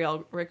then Sherry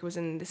Ulrich was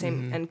in the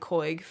same, and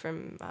Coig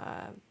from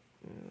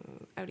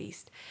out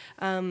east.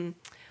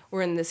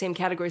 Were in the same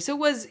category, so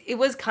it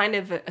was kind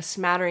of a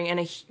smattering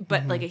and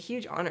but like a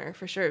huge honor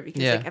for sure,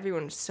 because like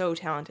everyone's so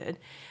talented,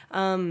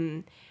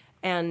 and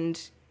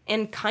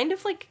kind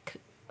of like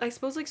I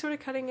suppose like sort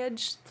of cutting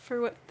edge for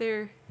what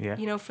they're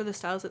for the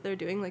styles that they're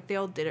doing. Like they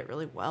all did it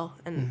really well,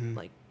 and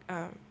like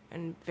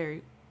and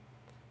very.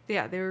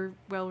 Yeah, they were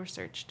well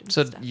researched.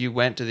 So you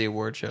went to the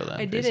award show then?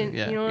 I didn't.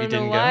 Yeah. You know,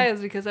 didn't why? It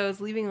was because I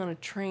was leaving on a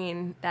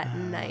train that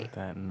night.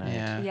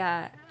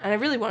 Yeah, and I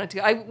really wanted to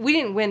go. We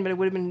didn't win, but it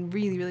would have been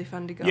really, really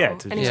fun to go. Yeah,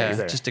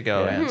 just to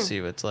go and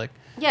see what it's like.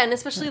 Yeah, and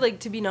especially like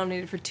to be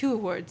nominated for 2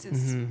 awards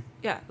is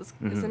it's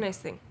a nice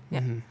thing.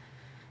 Yeah,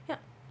 yeah.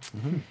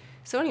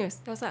 So, anyways,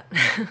 that was that.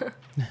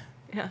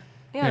 yeah.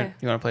 You want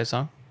to play a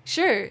song?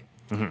 Sure.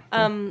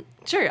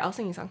 Sure. I'll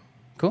sing you a song.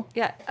 Cool.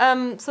 Yeah.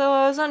 So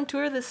I was on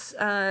tour this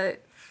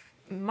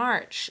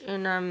March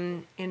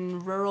in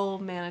rural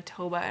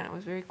Manitoba, and it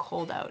was very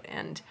cold out,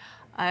 and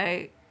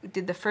I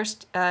did the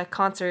first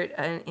concert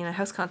in a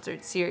house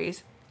concert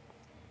series.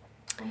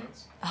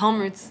 Home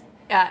Roots.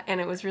 Yeah,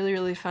 and it was really,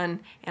 really fun,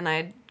 and I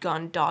had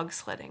gone dog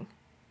sledding,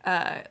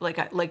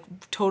 like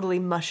totally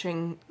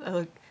mushing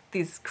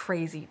these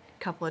crazy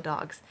couple of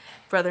dogs,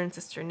 brother and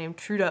sister named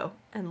Trudeau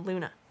and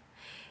Luna,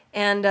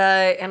 and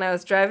I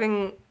was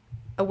driving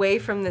away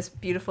from this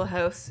beautiful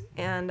house,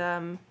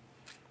 and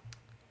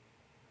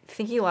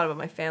thinking a lot about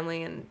my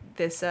family, and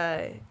this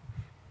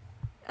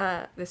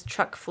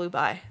truck flew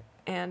by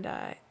and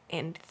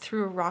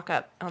threw a rock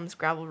up on this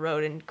gravel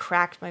road and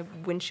cracked my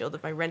windshield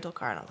of my rental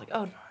car, and I was like,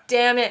 oh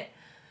damn it.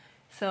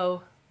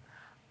 So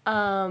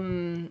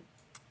that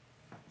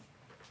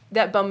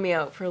bummed me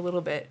out for a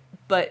little bit,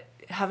 but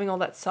having all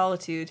that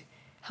solitude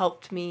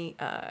helped me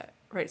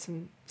write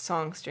some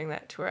songs during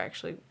that tour. I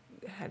actually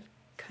had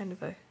kind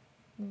of a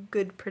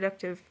good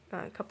productive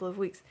couple of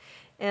weeks.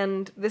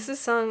 And this is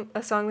a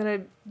song that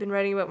I've been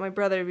writing about my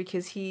brother,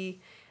 because he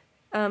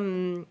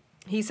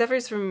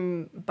suffers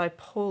from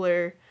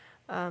bipolar,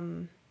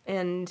 and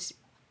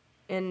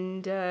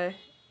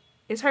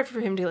it's hard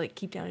for him to like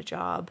keep down a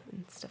job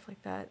and stuff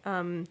like that.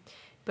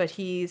 But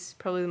he's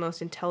probably the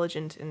most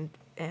intelligent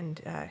and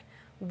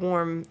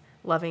warm,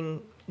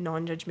 loving,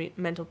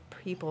 non-judgmental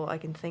people I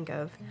can think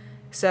of.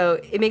 So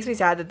it makes me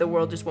sad that the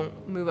world just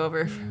won't move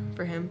over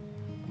for him.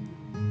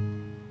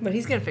 But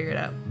he's gonna figure it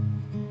out.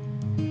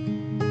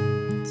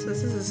 So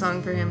this is a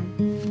song for him.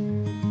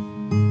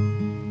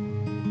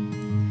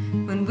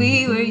 When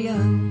we were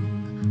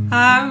young,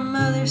 our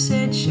mother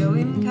said, show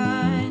him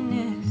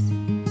kindness,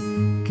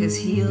 'cause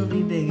he'll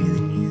be bigger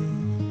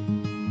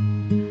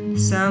than you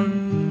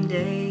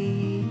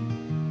someday.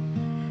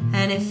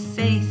 And if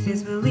faith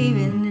is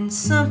believing in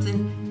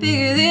something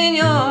bigger than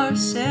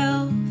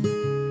yourself,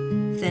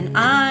 then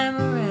I'm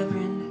a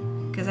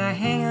reverend, 'cause I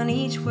hang on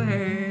each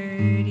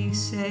word you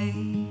say.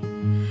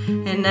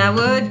 And I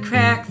would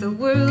crack the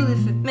world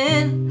if it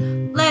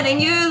meant letting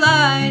your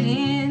light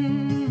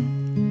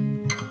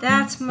in.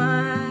 That's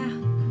my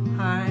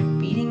heart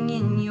beating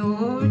in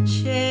your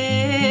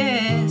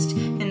chest.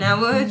 And I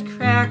would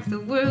crack the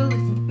world if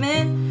it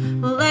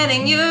meant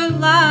letting your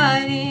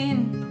light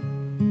in.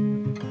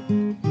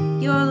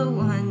 You're the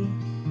one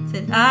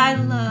I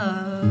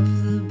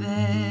love the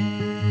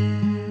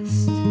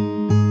best.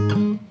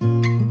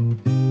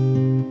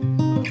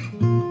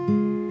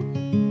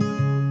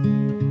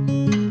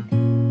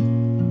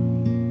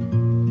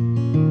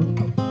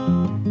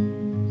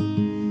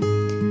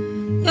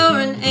 You're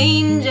an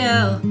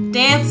angel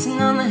dancing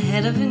on the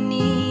head of a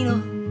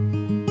needle,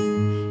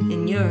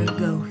 and you're a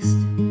ghost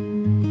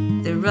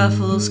that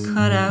ruffles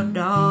cutout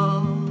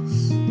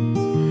dolls.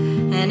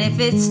 And if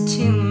it's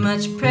too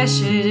much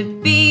pressure to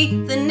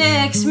be the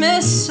next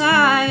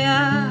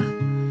Messiah,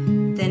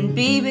 then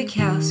be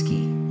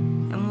Bukowski,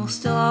 and we'll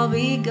still all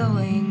be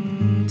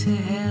going to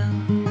hell.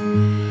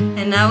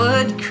 And I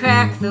would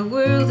crack the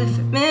world if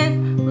it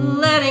meant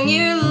letting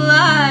your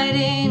light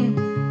in.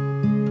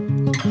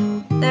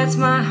 That's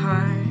my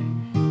heart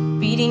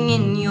beating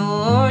in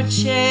your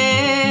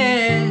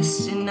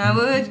chest. And I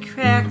would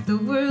crack the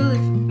world if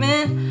it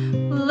meant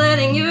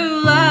letting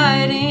your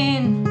light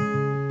in.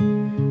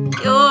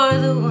 You're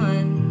the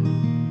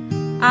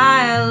one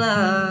I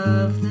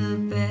love the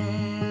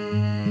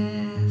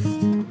best.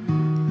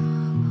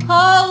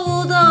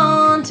 Hold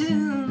on to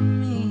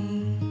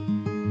me,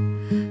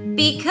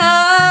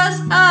 because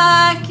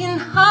I can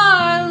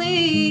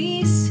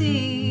hardly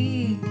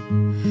see.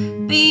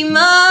 Be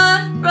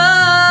my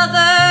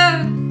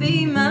brother,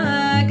 be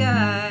my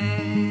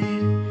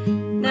guide.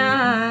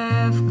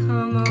 Now I've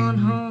come on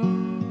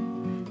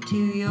home to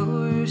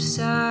your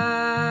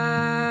side.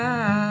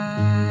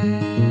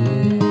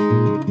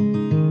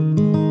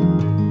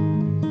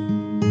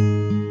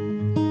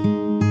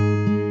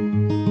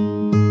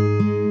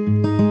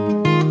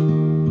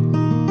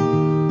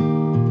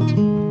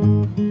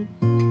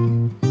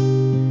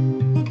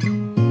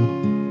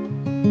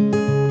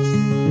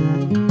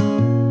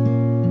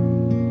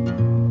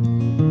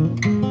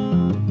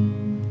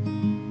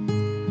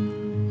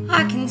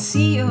 I can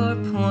see your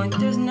point,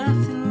 there's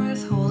nothing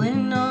worth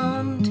holding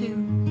on to.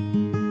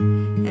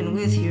 And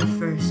with your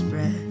first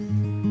breath,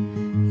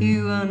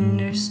 you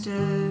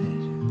understood.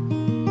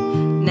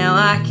 Now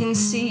I can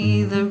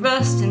see the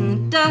rust and the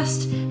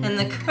dust and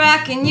the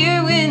crack in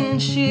your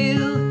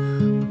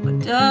windshield. What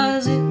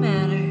does it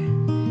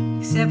matter,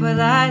 except what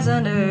lies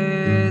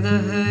under the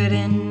hood?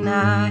 And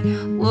I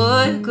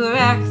would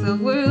crack the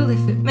world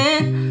if it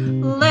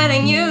meant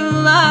letting you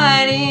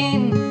light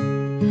in.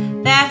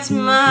 That's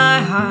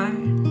my heart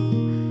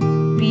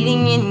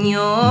beating in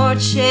your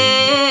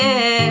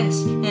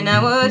chest. And I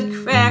would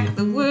crack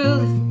the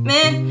world if it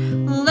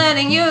meant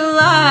letting your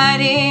light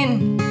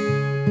in.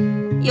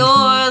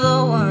 You're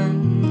the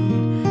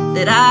one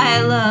that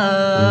I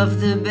love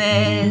the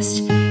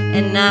best.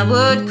 And I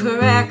would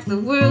crack the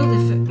world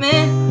if it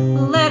meant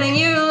letting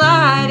your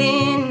light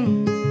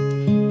in.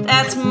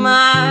 That's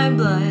my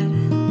blood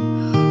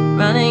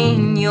running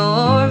in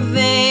your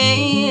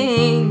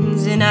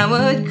veins. And I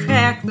would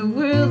crack the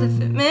world if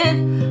it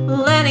meant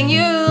letting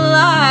you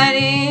light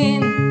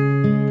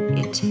in.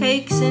 It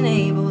takes an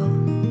Abel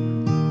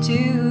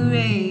to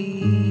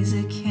raise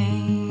a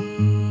Cain.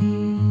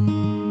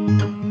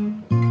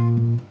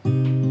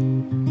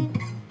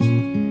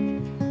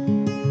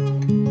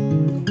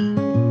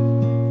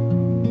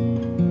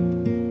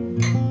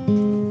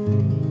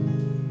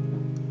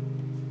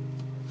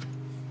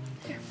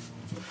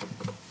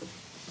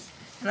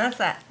 And that's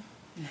that.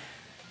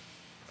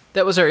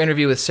 That was our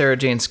interview with Sarah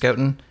Jane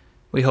Scouten.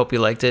 We hope you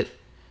liked it.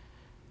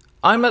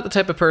 I'm not the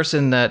type of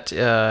person that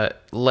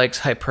likes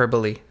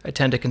hyperbole. I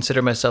tend to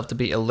consider myself to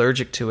be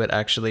allergic to it,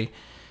 actually.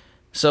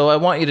 So I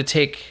want you to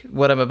take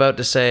what I'm about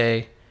to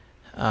say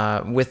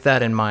with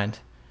that in mind.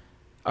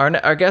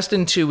 Our guest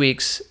in 2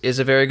 weeks is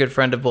a very good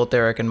friend of both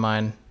Derek and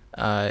mine.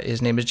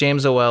 His name is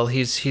James Owell.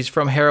 He's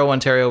from Harrow,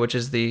 Ontario, which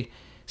is the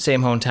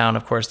same hometown,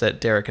 of course, that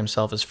Derek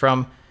himself is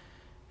from.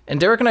 And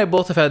Derek and I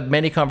both have had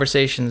many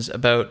conversations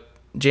about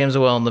James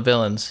Owell and the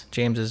Villains,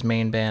 James's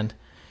main band.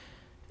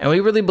 And we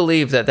really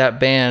believe that that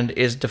band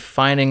is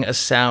defining a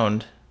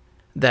sound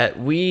that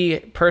we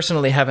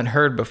personally haven't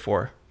heard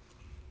before.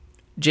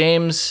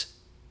 James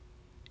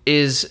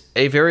is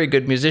a very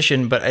good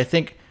musician, but I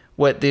think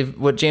what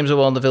James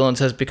Owell and the Villains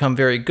has become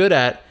very good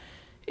at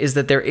is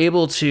that they're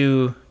able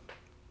to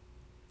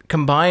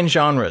combine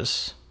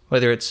genres,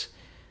 whether it's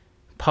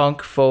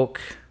punk,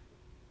 folk,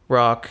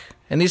 rock,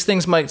 and these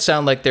things might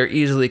sound like they're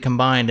easily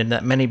combined and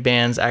that many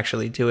bands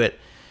actually do it.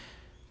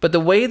 But the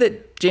way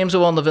that James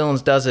Owell and the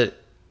Villains does it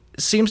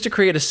seems to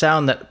create a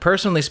sound that,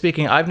 personally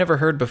speaking, I've never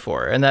heard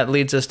before. And that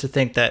leads us to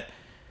think that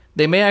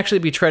they may actually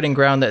be treading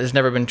ground that has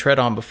never been tread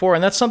on before.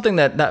 And that's something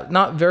that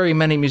not very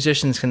many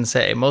musicians can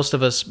say. Most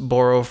of us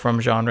borrow from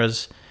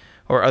genres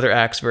or other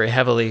acts very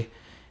heavily.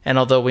 And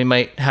although we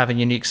might have a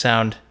unique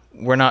sound,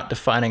 we're not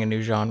defining a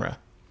new genre.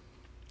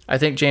 I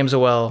think James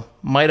Owell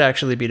might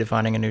actually be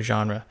defining a new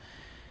genre.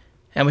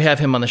 And we have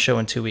him on the show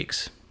in 2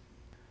 weeks.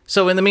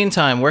 So in the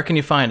meantime, where can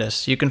you find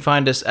us? You can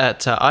find us at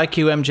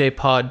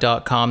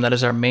iqmjpod.com. That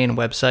is our main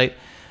website.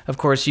 Of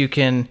course, you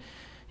can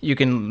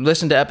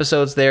listen to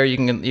episodes there. You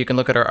can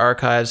look at our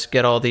archives,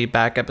 get all the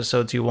back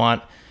episodes you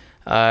want.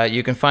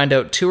 You can find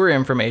out tour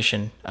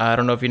information. I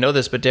don't know if you know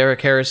this, but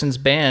Derek Harrison's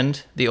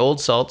band, The Old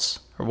Salts,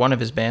 or one of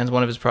his bands,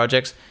 one of his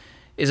projects,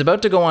 is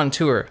about to go on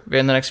tour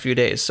in the next few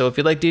days. So if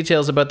you'd like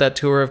details about that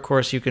tour, of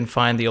course, you can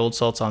find The Old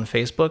Salts on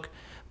Facebook.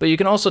 But you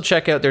can also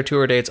check out their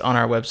tour dates on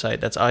our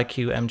website. That's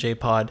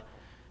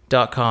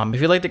iqmjpod.com.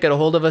 If you'd like to get a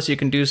hold of us, you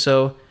can do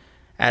so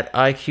at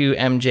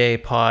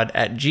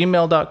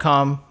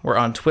iqmjpod@gmail.com. We're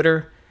on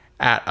Twitter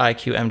at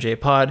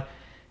iqmjpod.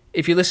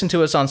 If you listen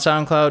to us on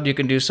SoundCloud, you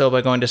can do so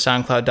by going to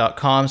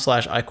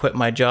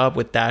soundcloud.com/iquitmyjob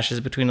with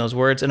dashes between those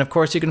words. And of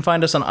course, you can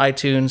find us on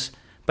iTunes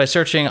by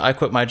searching I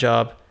Quit My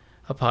Job,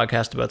 a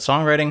podcast about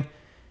songwriting,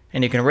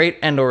 and you can rate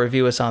and or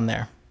review us on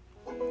there.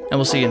 And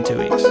we'll see you in 2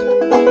 weeks.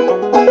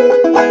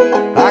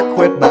 I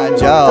quit my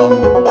job.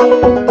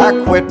 I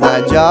quit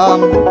my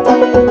job.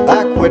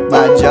 I quit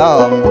my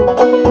job.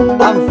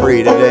 I'm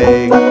free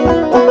today.